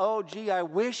it's like, oh, gee, I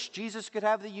wish Jesus could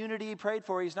have the unity he prayed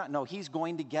for. He's not. No, he's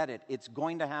going to get it. It's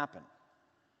going to happen.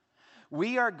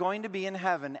 We are going to be in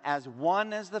heaven as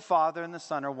one as the Father and the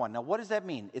Son are one. Now, what does that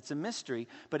mean? It's a mystery,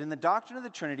 but in the doctrine of the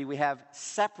Trinity, we have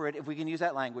separate, if we can use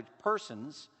that language,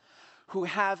 persons who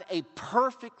have a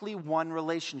perfectly one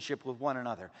relationship with one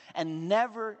another and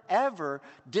never, ever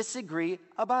disagree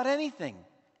about anything,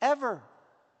 ever.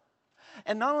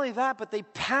 And not only that, but they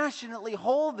passionately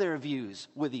hold their views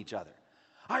with each other.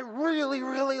 I really,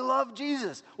 really love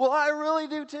Jesus. Well, I really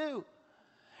do too.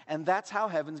 And that's how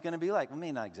heaven's going to be like. Well,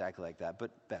 maybe not exactly like that,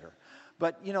 but better.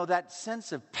 But, you know, that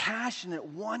sense of passionate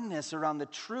oneness around the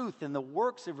truth and the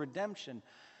works of redemption.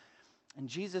 And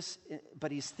Jesus,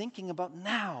 but he's thinking about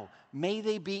now. May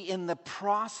they be in the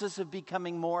process of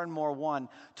becoming more and more one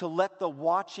to let the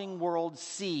watching world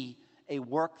see a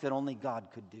work that only God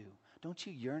could do. Don't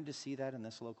you yearn to see that in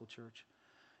this local church?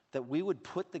 That we would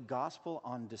put the gospel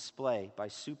on display by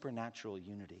supernatural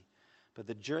unity. But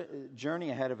the journey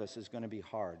ahead of us is going to be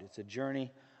hard. It's a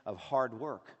journey of hard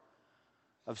work,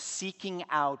 of seeking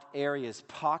out areas,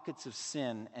 pockets of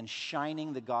sin, and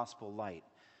shining the gospel light.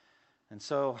 And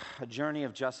so a journey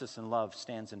of justice and love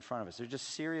stands in front of us. There's just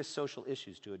serious social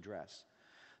issues to address.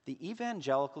 The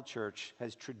evangelical church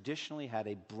has traditionally had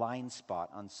a blind spot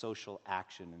on social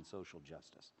action and social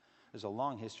justice. There's a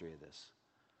long history of this.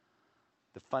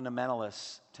 The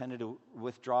fundamentalists tended to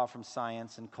withdraw from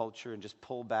science and culture and just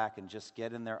pull back and just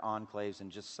get in their enclaves and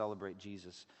just celebrate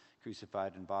Jesus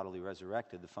crucified and bodily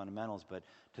resurrected, the fundamentals, but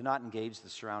to not engage the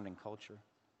surrounding culture.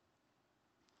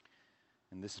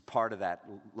 And this is part of that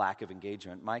lack of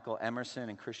engagement. Michael Emerson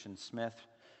and Christian Smith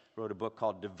wrote a book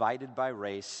called Divided by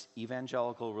Race,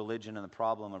 Evangelical Religion and the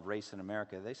Problem of Race in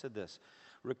America. They said this: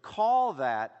 recall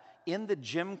that in the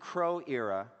Jim Crow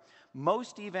era,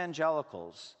 most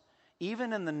evangelicals,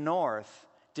 even in the North,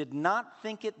 did not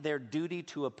think it their duty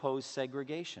to oppose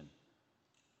segregation.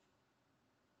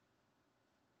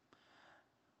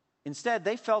 Instead,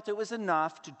 they felt it was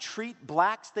enough to treat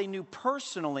blacks they knew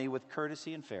personally with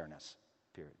courtesy and fairness.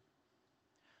 Period.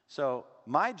 So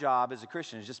my job as a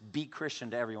Christian is just be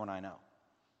Christian to everyone I know.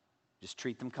 Just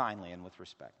treat them kindly and with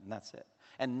respect, and that's it.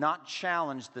 And not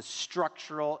challenge the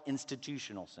structural,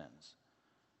 institutional sins.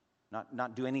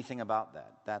 Not do anything about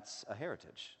that. That's a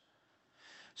heritage.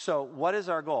 So what is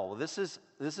our goal? Well, this is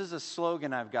a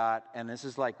slogan I've got, and this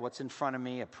is like what's in front of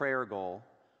me, a prayer goal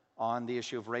on the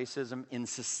issue of racism in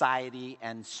society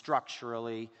and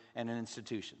structurally and in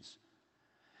institutions.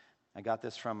 I got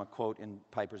this from a quote in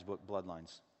Piper's book,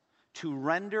 Bloodlines. To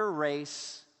render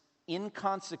race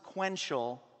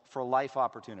inconsequential for life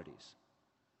opportunities.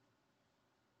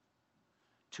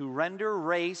 To render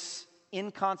race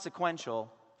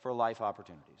inconsequential for life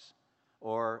opportunities.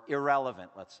 Or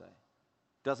irrelevant, let's say.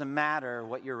 Doesn't matter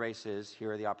what your race is,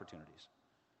 here are the opportunities.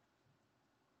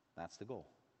 That's the goal.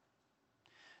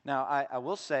 Now, I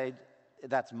will say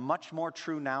that's much more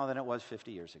true now than it was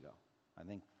 50 years ago. I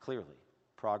think clearly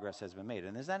progress has been made.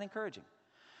 And is that encouraging?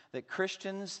 That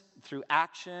Christians, through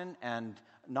action, and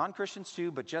non-Christians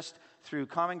too, but just through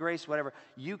common grace, whatever,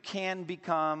 you can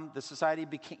become, the society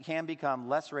can become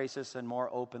less racist and more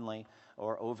openly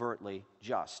or overtly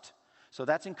just. So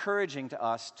that's encouraging to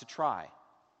us to try.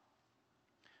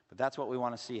 But that's what we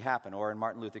want to see happen. Or in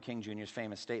Martin Luther King Jr.'s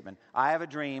famous statement, I have a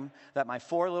dream that my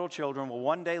 4 little children will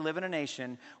one day live in a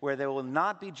nation where they will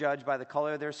not be judged by the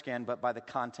color of their skin, but by the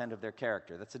content of their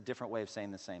character. That's a different way of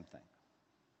saying the same thing.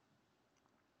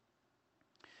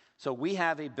 So we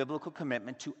have a biblical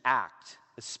commitment to act,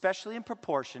 especially in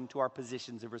proportion to our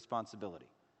positions of responsibility.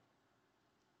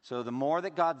 So the more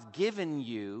that God's given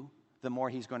you, the more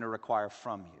He's going to require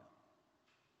from you.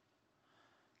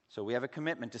 So we have a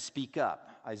commitment to speak up.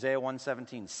 Isaiah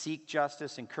 1:17, seek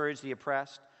justice, encourage the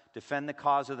oppressed, defend the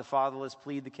cause of the fatherless,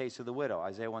 plead the case of the widow.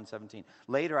 Isaiah 1:17.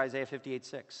 Later, Isaiah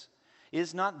 58:6.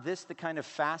 Is not this the kind of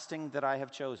fasting that I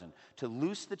have chosen? To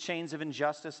loose the chains of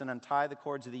injustice and untie the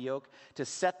cords of the yoke, to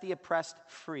set the oppressed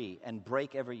free and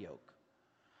break every yoke.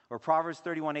 Or Proverbs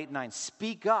 31:8-9,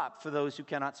 speak up for those who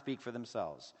cannot speak for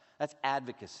themselves. That's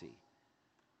advocacy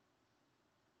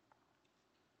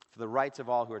for the rights of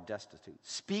all who are destitute.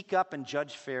 Speak up and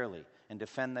judge fairly and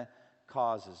defend the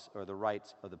causes or the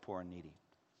rights of the poor and needy.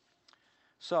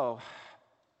 So,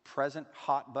 present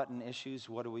hot button issues,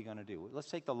 what are we going to do?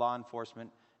 Let's take the law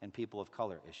enforcement and people of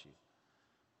color issue.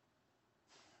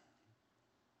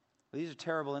 These are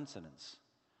terrible incidents,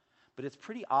 but it's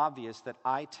pretty obvious that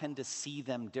I tend to see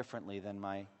them differently than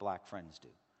my black friends do,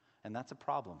 and that's a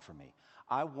problem for me.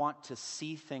 I want to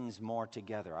see things more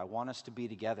together. I want us to be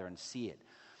together and see it,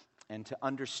 and to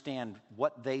understand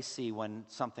what they see when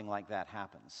something like that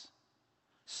happens.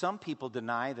 Some people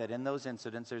deny that in those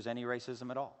incidents there's any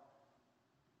racism at all.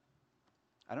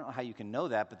 I don't know how you can know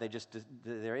that, but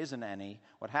there isn't any.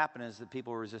 What happened is that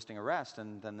people were resisting arrest,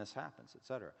 and then this happens,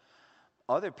 etc.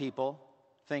 Other people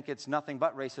think it's nothing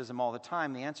but racism all the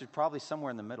time. The answer is probably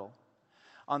somewhere in the middle.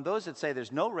 On those that say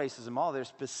there's no racism at all, there's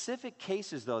specific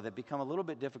cases, though, that become a little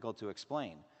bit difficult to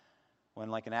explain. When,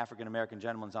 like, an African-American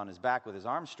gentleman's on his back with his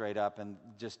arms straight up and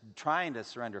just trying to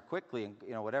surrender quickly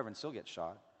and, whatever, and still get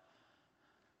shot.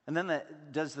 And then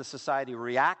does the society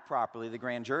react properly, the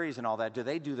grand juries and all that? Do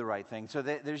they do the right thing? So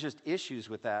there's just issues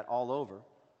with that all over.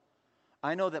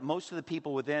 I know that most of the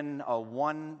people within a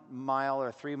 1 mile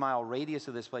or 3 mile radius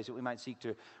of this place that we might seek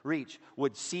to reach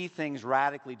would see things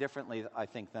radically differently, I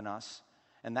think, than us.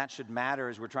 And that should matter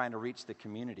as we're trying to reach the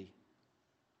community.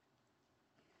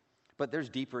 But there's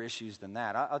deeper issues than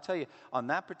that. I'll tell you, on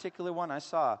that particular one, I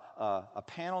saw a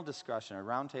panel discussion, a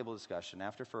roundtable discussion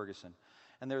after Ferguson.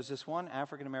 And there was this one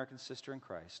African-American sister in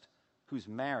Christ who's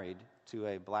married to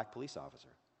a black police officer.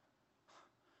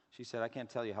 She said, I can't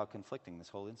tell you how conflicting this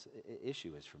whole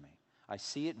issue is for me. I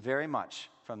see it very much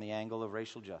from the angle of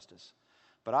racial justice.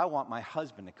 But I want my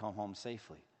husband to come home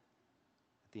safely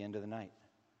at the end of the night.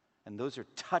 And those are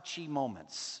touchy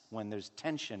moments when there's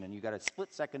tension and you got a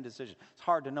split-second decision. It's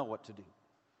hard to know what to do.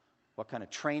 What kind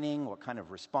of training, what kind of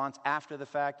response after the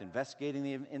fact, investigating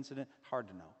the incident, hard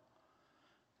to know.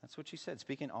 That's what she said,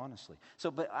 speaking honestly. So,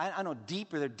 but I know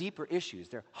there are deeper issues.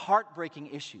 There are heartbreaking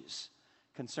issues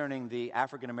concerning the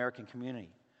African-American community,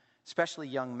 especially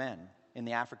young men in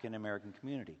the African-American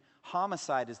community.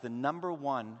 Homicide is the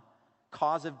 #1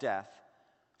 cause of death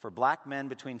for black men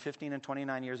between 15 and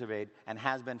 29 years of age, and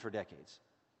has been for decades.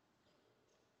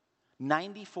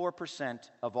 94%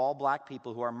 of all black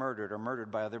people who are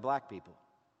murdered by other black people.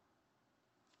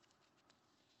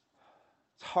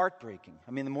 It's heartbreaking.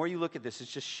 I mean, the more you look at this,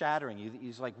 it's just shattering.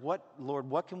 He's like, Lord,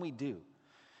 what can we do?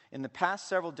 In the past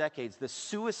several decades, the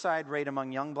suicide rate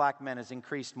among young black men has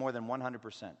increased more than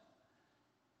 100%.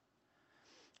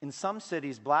 In some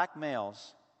cities, black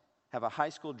males have a high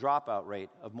school dropout rate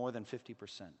of more than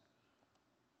 50%.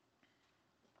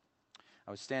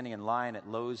 I was standing in line at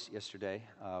Lowe's yesterday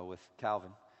with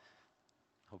Calvin.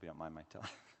 Hope you don't mind my telling.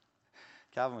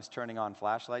 Calvin was turning on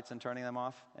flashlights and turning them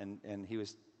off, and he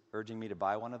was urging me to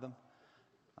buy one of them.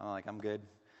 I'm like, I'm good.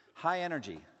 High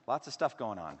energy, lots of stuff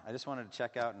going on. I just wanted to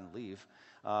check out and leave.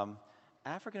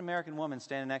 African-American woman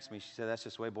standing next to me, she said, that's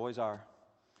just the way boys are.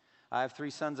 I have 3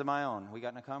 sons of my own. We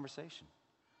got in a conversation.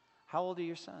 How old are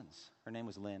your sons? Her name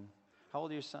was Lynn. How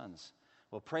old are your sons?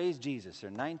 Well, praise Jesus. They're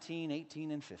 19,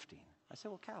 18, and 15. I said,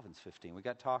 well, Calvin's 15. We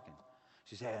got talking.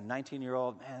 She said, a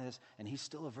 19-year-old, man, and he's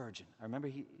still a virgin. I remember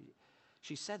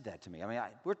she said that to me. I mean,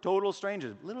 we're total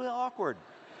strangers. A little awkward.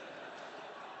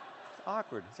 It's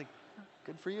awkward. It's like,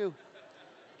 good for you.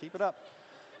 Keep it up.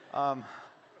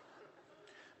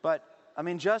 But, I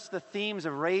mean, just the themes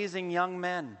of raising young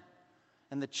men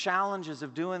and the challenges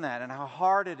of doing that and how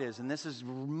hard it is. And this is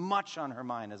much on her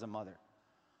mind as a mother.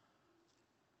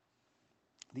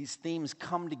 These themes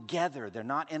come together. They're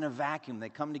not in a vacuum. They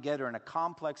come together in a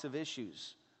complex of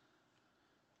issues.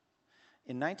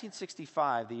 In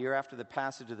 1965, the year after the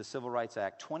passage of the Civil Rights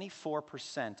Act,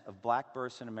 24% of black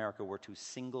births in America were to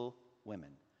single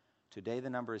women. Today the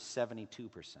number is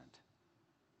 72%.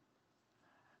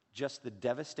 Just the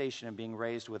devastation of being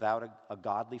raised without a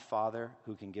godly father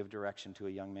who can give direction to a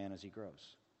young man as he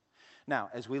grows. Now,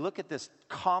 as we look at this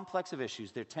complex of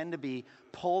issues, there tend to be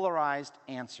polarized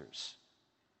answers.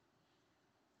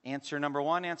 Answer number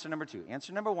one, answer number two.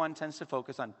 Answer number one tends to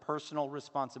focus on personal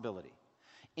responsibility.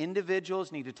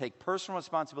 Individuals need to take personal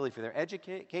responsibility for their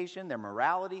education, their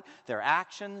morality, their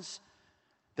actions.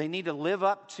 They need to live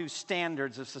up to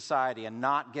standards of society and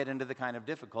not get into the kind of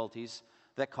difficulties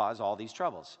that cause all these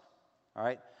troubles. All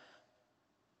right?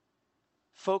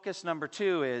 Focus number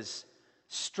two is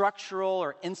structural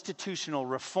or institutional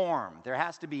reform. There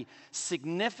has to be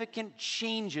significant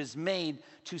changes made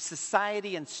to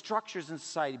society and structures in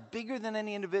society, bigger than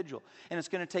any individual. And it's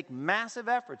going to take massive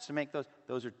efforts to make those.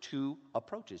 Those are two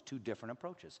approaches, two different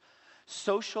approaches.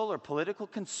 Social or political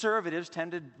conservatives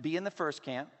tend to be in the first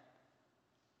camp,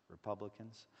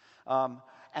 Republicans.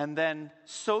 And then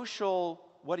social,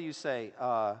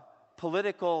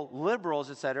 political liberals,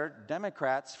 etc.,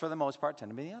 Democrats, for the most part, tend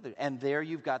to be the other. And there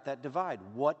you've got that divide.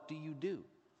 What do you do?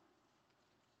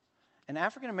 And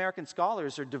African American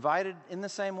scholars are divided in the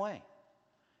same way.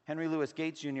 Henry Louis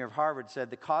Gates, Jr. of Harvard said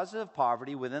the causes of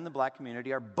poverty within the black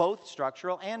community are both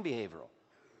structural and behavioral.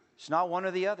 It's not one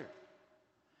or the other.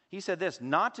 He said this: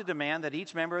 not to demand that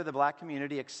each member of the black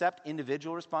community accept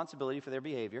individual responsibility for their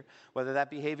behavior, whether that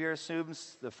behavior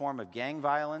assumes the form of gang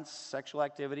violence, sexual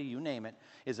activity, you name it,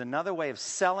 is another way of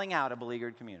selling out a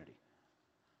beleaguered community.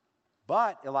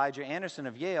 But Elijah Anderson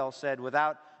of Yale said,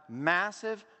 without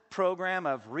massive program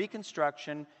of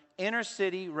reconstruction, inner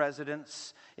city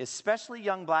residents, especially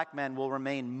young black men, will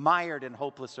remain mired in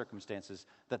hopeless circumstances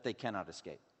that they cannot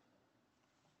escape.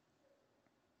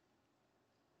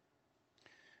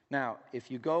 Now, if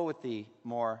you go with the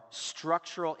more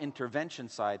structural intervention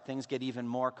side, things get even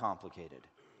more complicated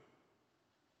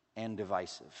and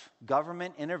divisive.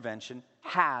 Government intervention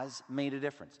has made a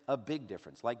difference, a big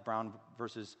difference, like Brown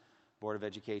versus Board of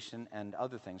Education and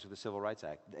other things with the Civil Rights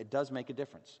Act. It does make a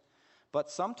difference.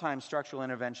 But sometimes structural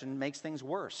intervention makes things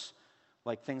worse,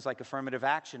 like things like affirmative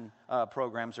action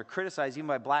programs are criticized even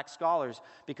by black scholars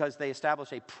because they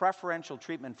establish a preferential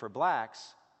treatment for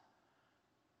blacks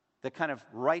that kind of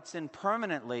writes in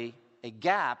permanently a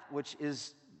gap which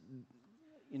is,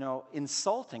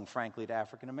 insulting, frankly, to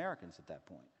African Americans at that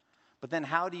point. But then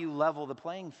how do you level the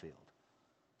playing field?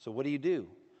 So what do?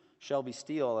 Shelby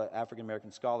Steele, an African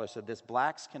American scholar, said this: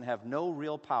 blacks can have no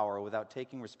real power without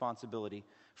taking responsibility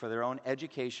for their own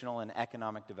educational and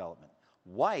economic development.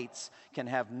 Whites can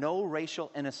have no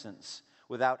racial innocence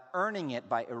without earning it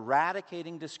by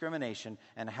eradicating discrimination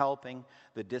and helping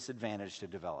the disadvantaged to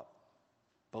develop.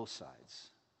 Both sides.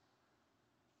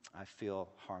 I feel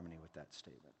harmony with that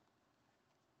statement.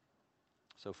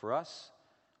 So for us,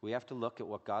 we have to look at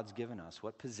what God's given us,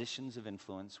 what positions of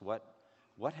influence, what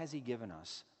has He given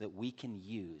us that we can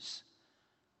use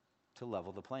to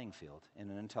level the playing field in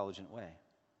an intelligent way.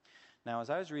 Now, as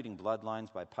I was reading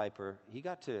Bloodlines by Piper, he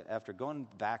got to, after going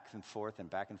back and forth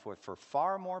for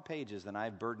far more pages than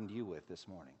I've burdened you with this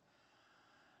morning,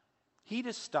 he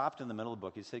just stopped in the middle of the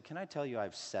book. He said, can I tell you I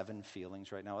have 7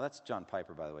 feelings right now? Well, that's John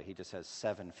Piper, by the way. He just has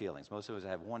 7 feelings. Most of us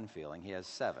have 1 feeling. He has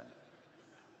 7.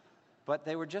 But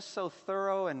they were just so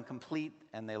thorough and complete,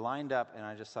 and they lined up, and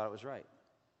I just thought it was right.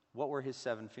 What were his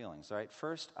 7 feelings? All right,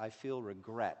 first, I feel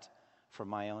regret for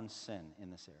my own sin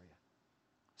in this area.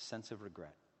 Sense of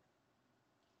regret.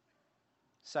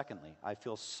 Secondly, I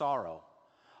feel sorrow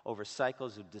over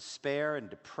cycles of despair and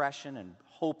depression and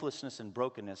hopelessness and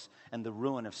brokenness and the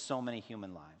ruin of so many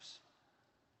human lives.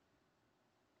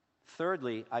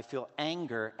 Thirdly, I feel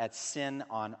anger at sin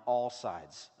on all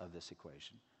sides of this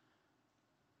equation.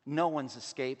 No one's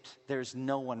escaped. There's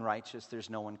no one righteous.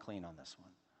 There's no one clean on this one.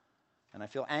 And I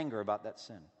feel anger about that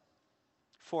sin.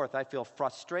 Fourth, I feel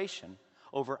frustration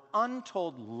over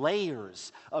untold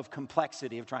layers of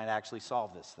complexity of trying to actually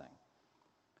solve this thing.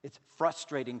 It's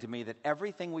frustrating to me that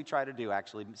everything we try to do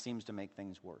actually seems to make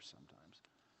things worse sometimes.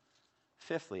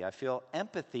 Fifthly, I feel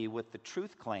empathy with the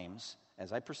truth claims,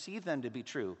 as I perceive them to be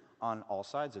true, on all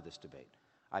sides of this debate.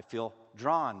 I feel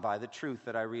drawn by the truth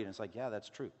that I read, and it's like, yeah, that's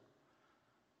true.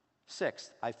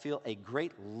 Sixth, I feel a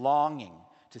great longing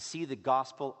to see the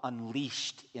gospel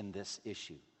unleashed in this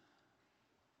issue,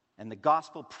 and the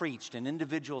gospel preached, and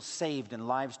individuals saved, and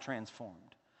lives transformed.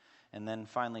 And then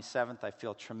finally, seventh, I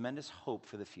feel tremendous hope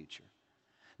for the future.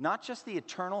 Not just the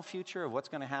eternal future of what's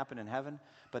going to happen in heaven,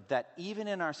 but that even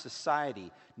in our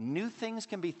society, new things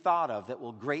can be thought of that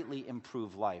will greatly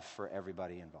improve life for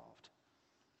everybody involved.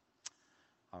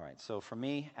 All right, so for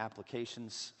me,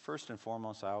 applications, first and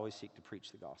foremost, I always seek to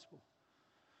preach the gospel.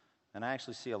 And I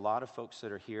actually see a lot of folks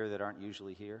that are here that aren't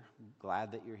usually here. I'm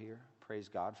glad that you're here. Praise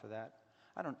God for that.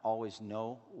 I don't always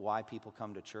know why people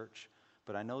come to church,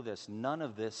 but I know this. None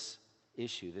of this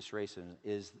issue, this racism,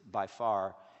 is by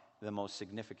far the most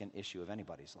significant issue of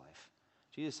anybody's life.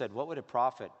 Jesus said, what would it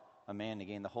profit a man to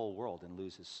gain the whole world and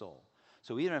lose his soul?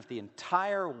 So even if the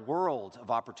entire world of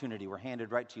opportunity were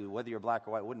handed right to you, whether you're black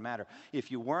or white, it wouldn't matter.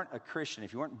 If you weren't a Christian,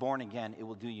 if you weren't born again, it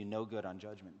will do you no good on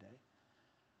Judgment Day.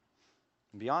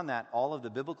 And beyond that, all of the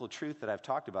biblical truth that I've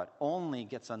talked about only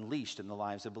gets unleashed in the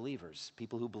lives of believers,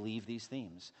 people who believe these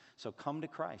themes. So come to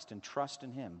Christ and trust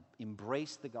in Him.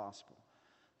 Embrace the gospel.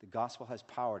 The gospel has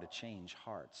power to change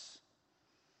hearts.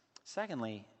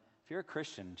 Secondly, if you're a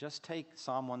Christian, just take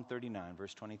Psalm 139,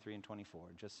 verse 23 and 24.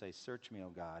 Just say, search me, O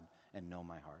God, and know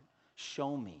my heart.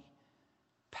 Show me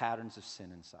patterns of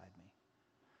sin inside me.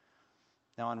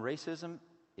 Now, on racism,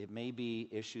 it may be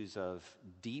issues of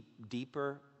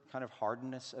deeper kind of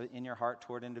hardness in your heart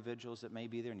toward individuals that may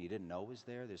be there and you didn't know was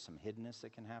there. There's some hiddenness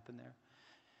that can happen there.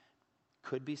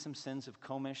 Could be some sins of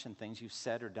commission, things you've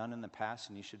said or done in the past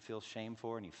and you should feel shame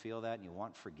for, and you feel that and you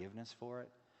want forgiveness for it.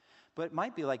 But it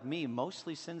might be like me,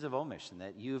 mostly sins of omission,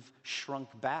 that you've shrunk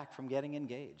back from getting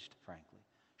engaged, frankly.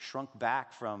 Shrunk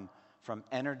back from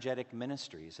energetic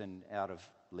ministries and out of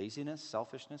laziness,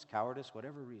 selfishness, cowardice,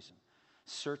 whatever reason.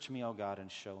 Search me, O God, and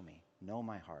show me. Know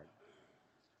my heart.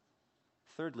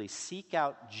 Thirdly, seek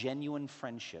out genuine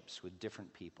friendships with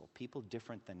different people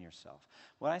different than yourself.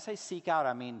 When I say seek out,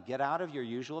 I mean get out of your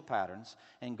usual patterns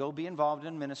and go be involved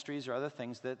in ministries or other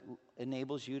things that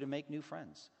enables you to make new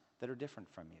friends that are different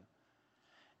from you.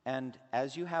 And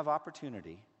as you have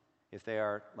opportunity, if they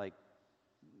are like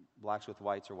blacks with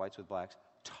whites or whites with blacks,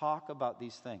 talk about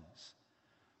these things.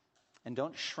 And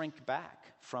don't shrink back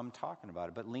from talking about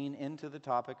it, but lean into the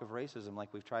topic of racism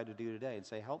like we've tried to do today and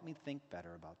say, help me think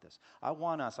better about this. I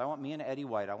want me and Eddie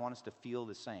White, I want us to feel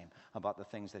the same about the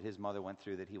things that his mother went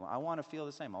through that he went. I want to feel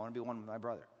the same. I want to be one with my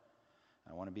brother.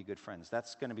 I want to be good friends.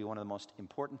 That's going to be one of the most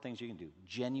important things you can do.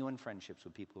 Genuine friendships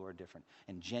with people who are different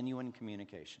and genuine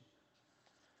communication.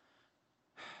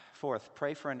 Fourth,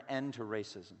 pray for an end to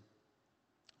racism.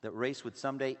 That race would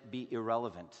someday be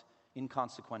irrelevant,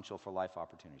 inconsequential for life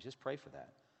opportunities. Just pray for that.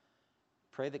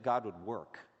 Pray that God would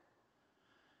work.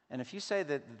 And if you say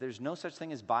that there's no such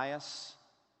thing as bias,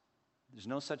 there's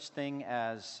no such thing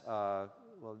as,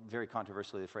 very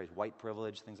controversially the phrase, white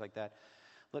privilege, things like that.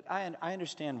 Look, I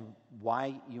understand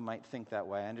why you might think that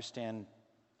way. I understand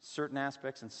certain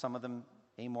aspects and some of them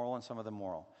amoral and some of them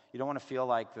moral. You don't want to feel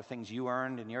like the things you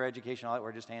earned in your education, all that,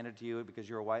 were just handed to you because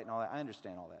you're a white and all that. I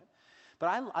understand all that. But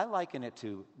I liken it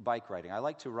to bike riding. I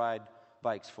like to ride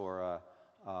bikes for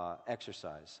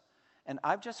exercise. And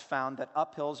I've just found that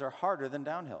uphills are harder than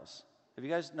downhills. Have you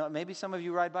guys know, maybe some of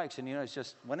you ride bikes and it's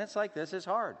just, when it's like this, it's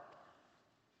hard.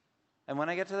 And when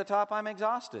I get to the top, I'm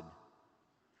exhausted.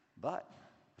 But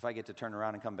if I get to turn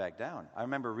around and come back down. I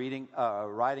remember riding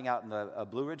out in the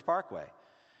Blue Ridge Parkway.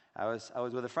 I was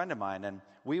with a friend of mine, and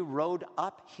we rode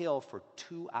uphill for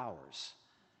 2 hours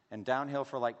and downhill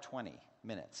for like 20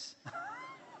 minutes.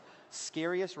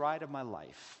 Scariest ride of my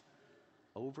life.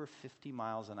 Over 50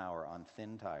 miles an hour on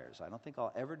thin tires. I don't think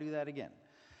I'll ever do that again.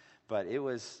 But it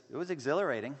was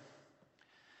exhilarating.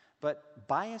 But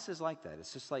bias is like that.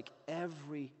 It's just like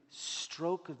every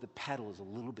stroke of the pedal is a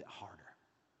little bit harder.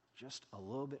 Just a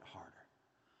little bit harder.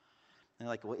 And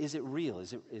like, well, is it real?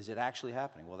 Is it actually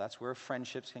happening? Well, that's where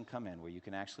friendships can come in, where you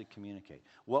can actually communicate.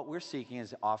 What we're seeking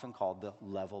is often called the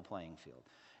level playing field.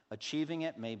 Achieving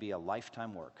it may be a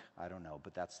lifetime work. I don't know,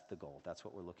 but that's the goal. That's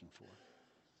what we're looking for.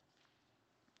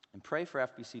 And pray for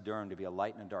FBC Durham to be a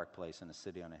light in a dark place in a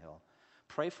city on a hill.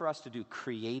 Pray for us to do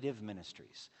creative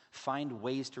ministries. Find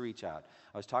ways to reach out.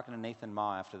 I was talking to Nathan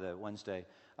Ma after the Wednesday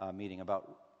meeting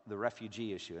about the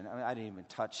refugee issue. And I didn't even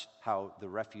touch how the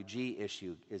refugee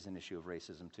issue is an issue of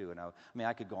racism too. And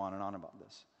I could go on and on about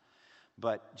this.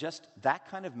 But just that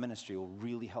kind of ministry will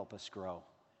really help us grow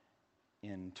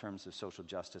in terms of social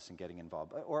justice and getting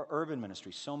involved. Or urban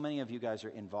ministry. So many of you guys are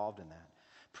involved in that.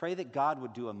 Pray that God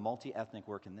would do a multi-ethnic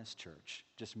work in this church.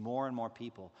 Just more and more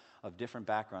people of different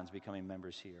backgrounds becoming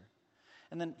members here.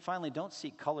 And then finally, don't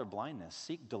seek color blindness.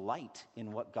 Seek delight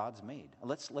in what God's made.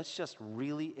 Let's just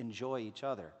really enjoy each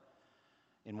other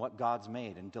in what God's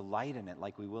made and delight in it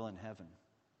like we will in heaven.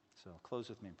 So close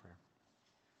with me in prayer.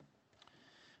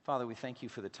 Father, we thank you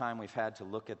for the time we've had to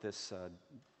look at this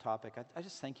topic. I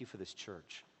just thank you for this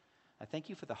church. I thank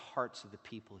you for the hearts of the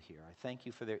people here. I thank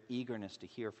you for their eagerness to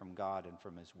hear from God and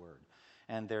from His Word,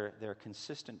 and their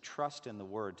consistent trust in the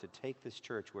Word to take this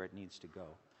church where it needs to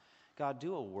go. God,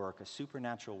 do a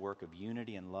supernatural work of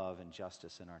unity and love and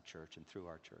justice in our church and through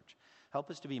our church. Help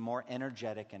us to be more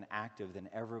energetic and active than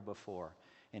ever before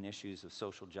in issues of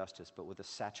social justice, but with a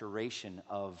saturation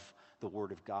of the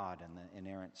Word of God and the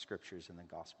inerrant Scriptures and the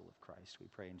gospel of Christ. We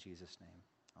pray in Jesus' name.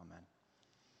 Amen.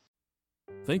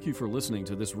 Thank you for listening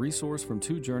to this resource from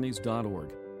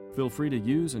twojourneys.org. Feel free to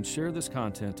use and share this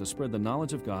content to spread the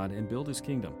knowledge of God and build His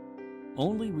kingdom.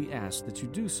 Only we ask that you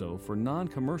do so for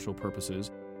non-commercial purposes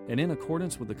and in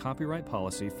accordance with the copyright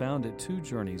policy found at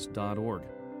twojourneys.org.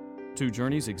 Two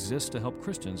Journeys exists to help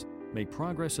Christians make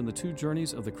progress in the two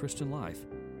journeys of the Christian life,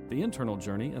 the internal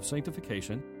journey of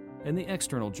sanctification and the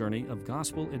external journey of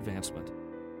gospel advancement.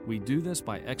 We do this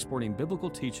by exporting biblical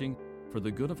teaching for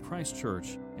the good of Christ's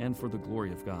church and for the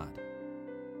glory of God.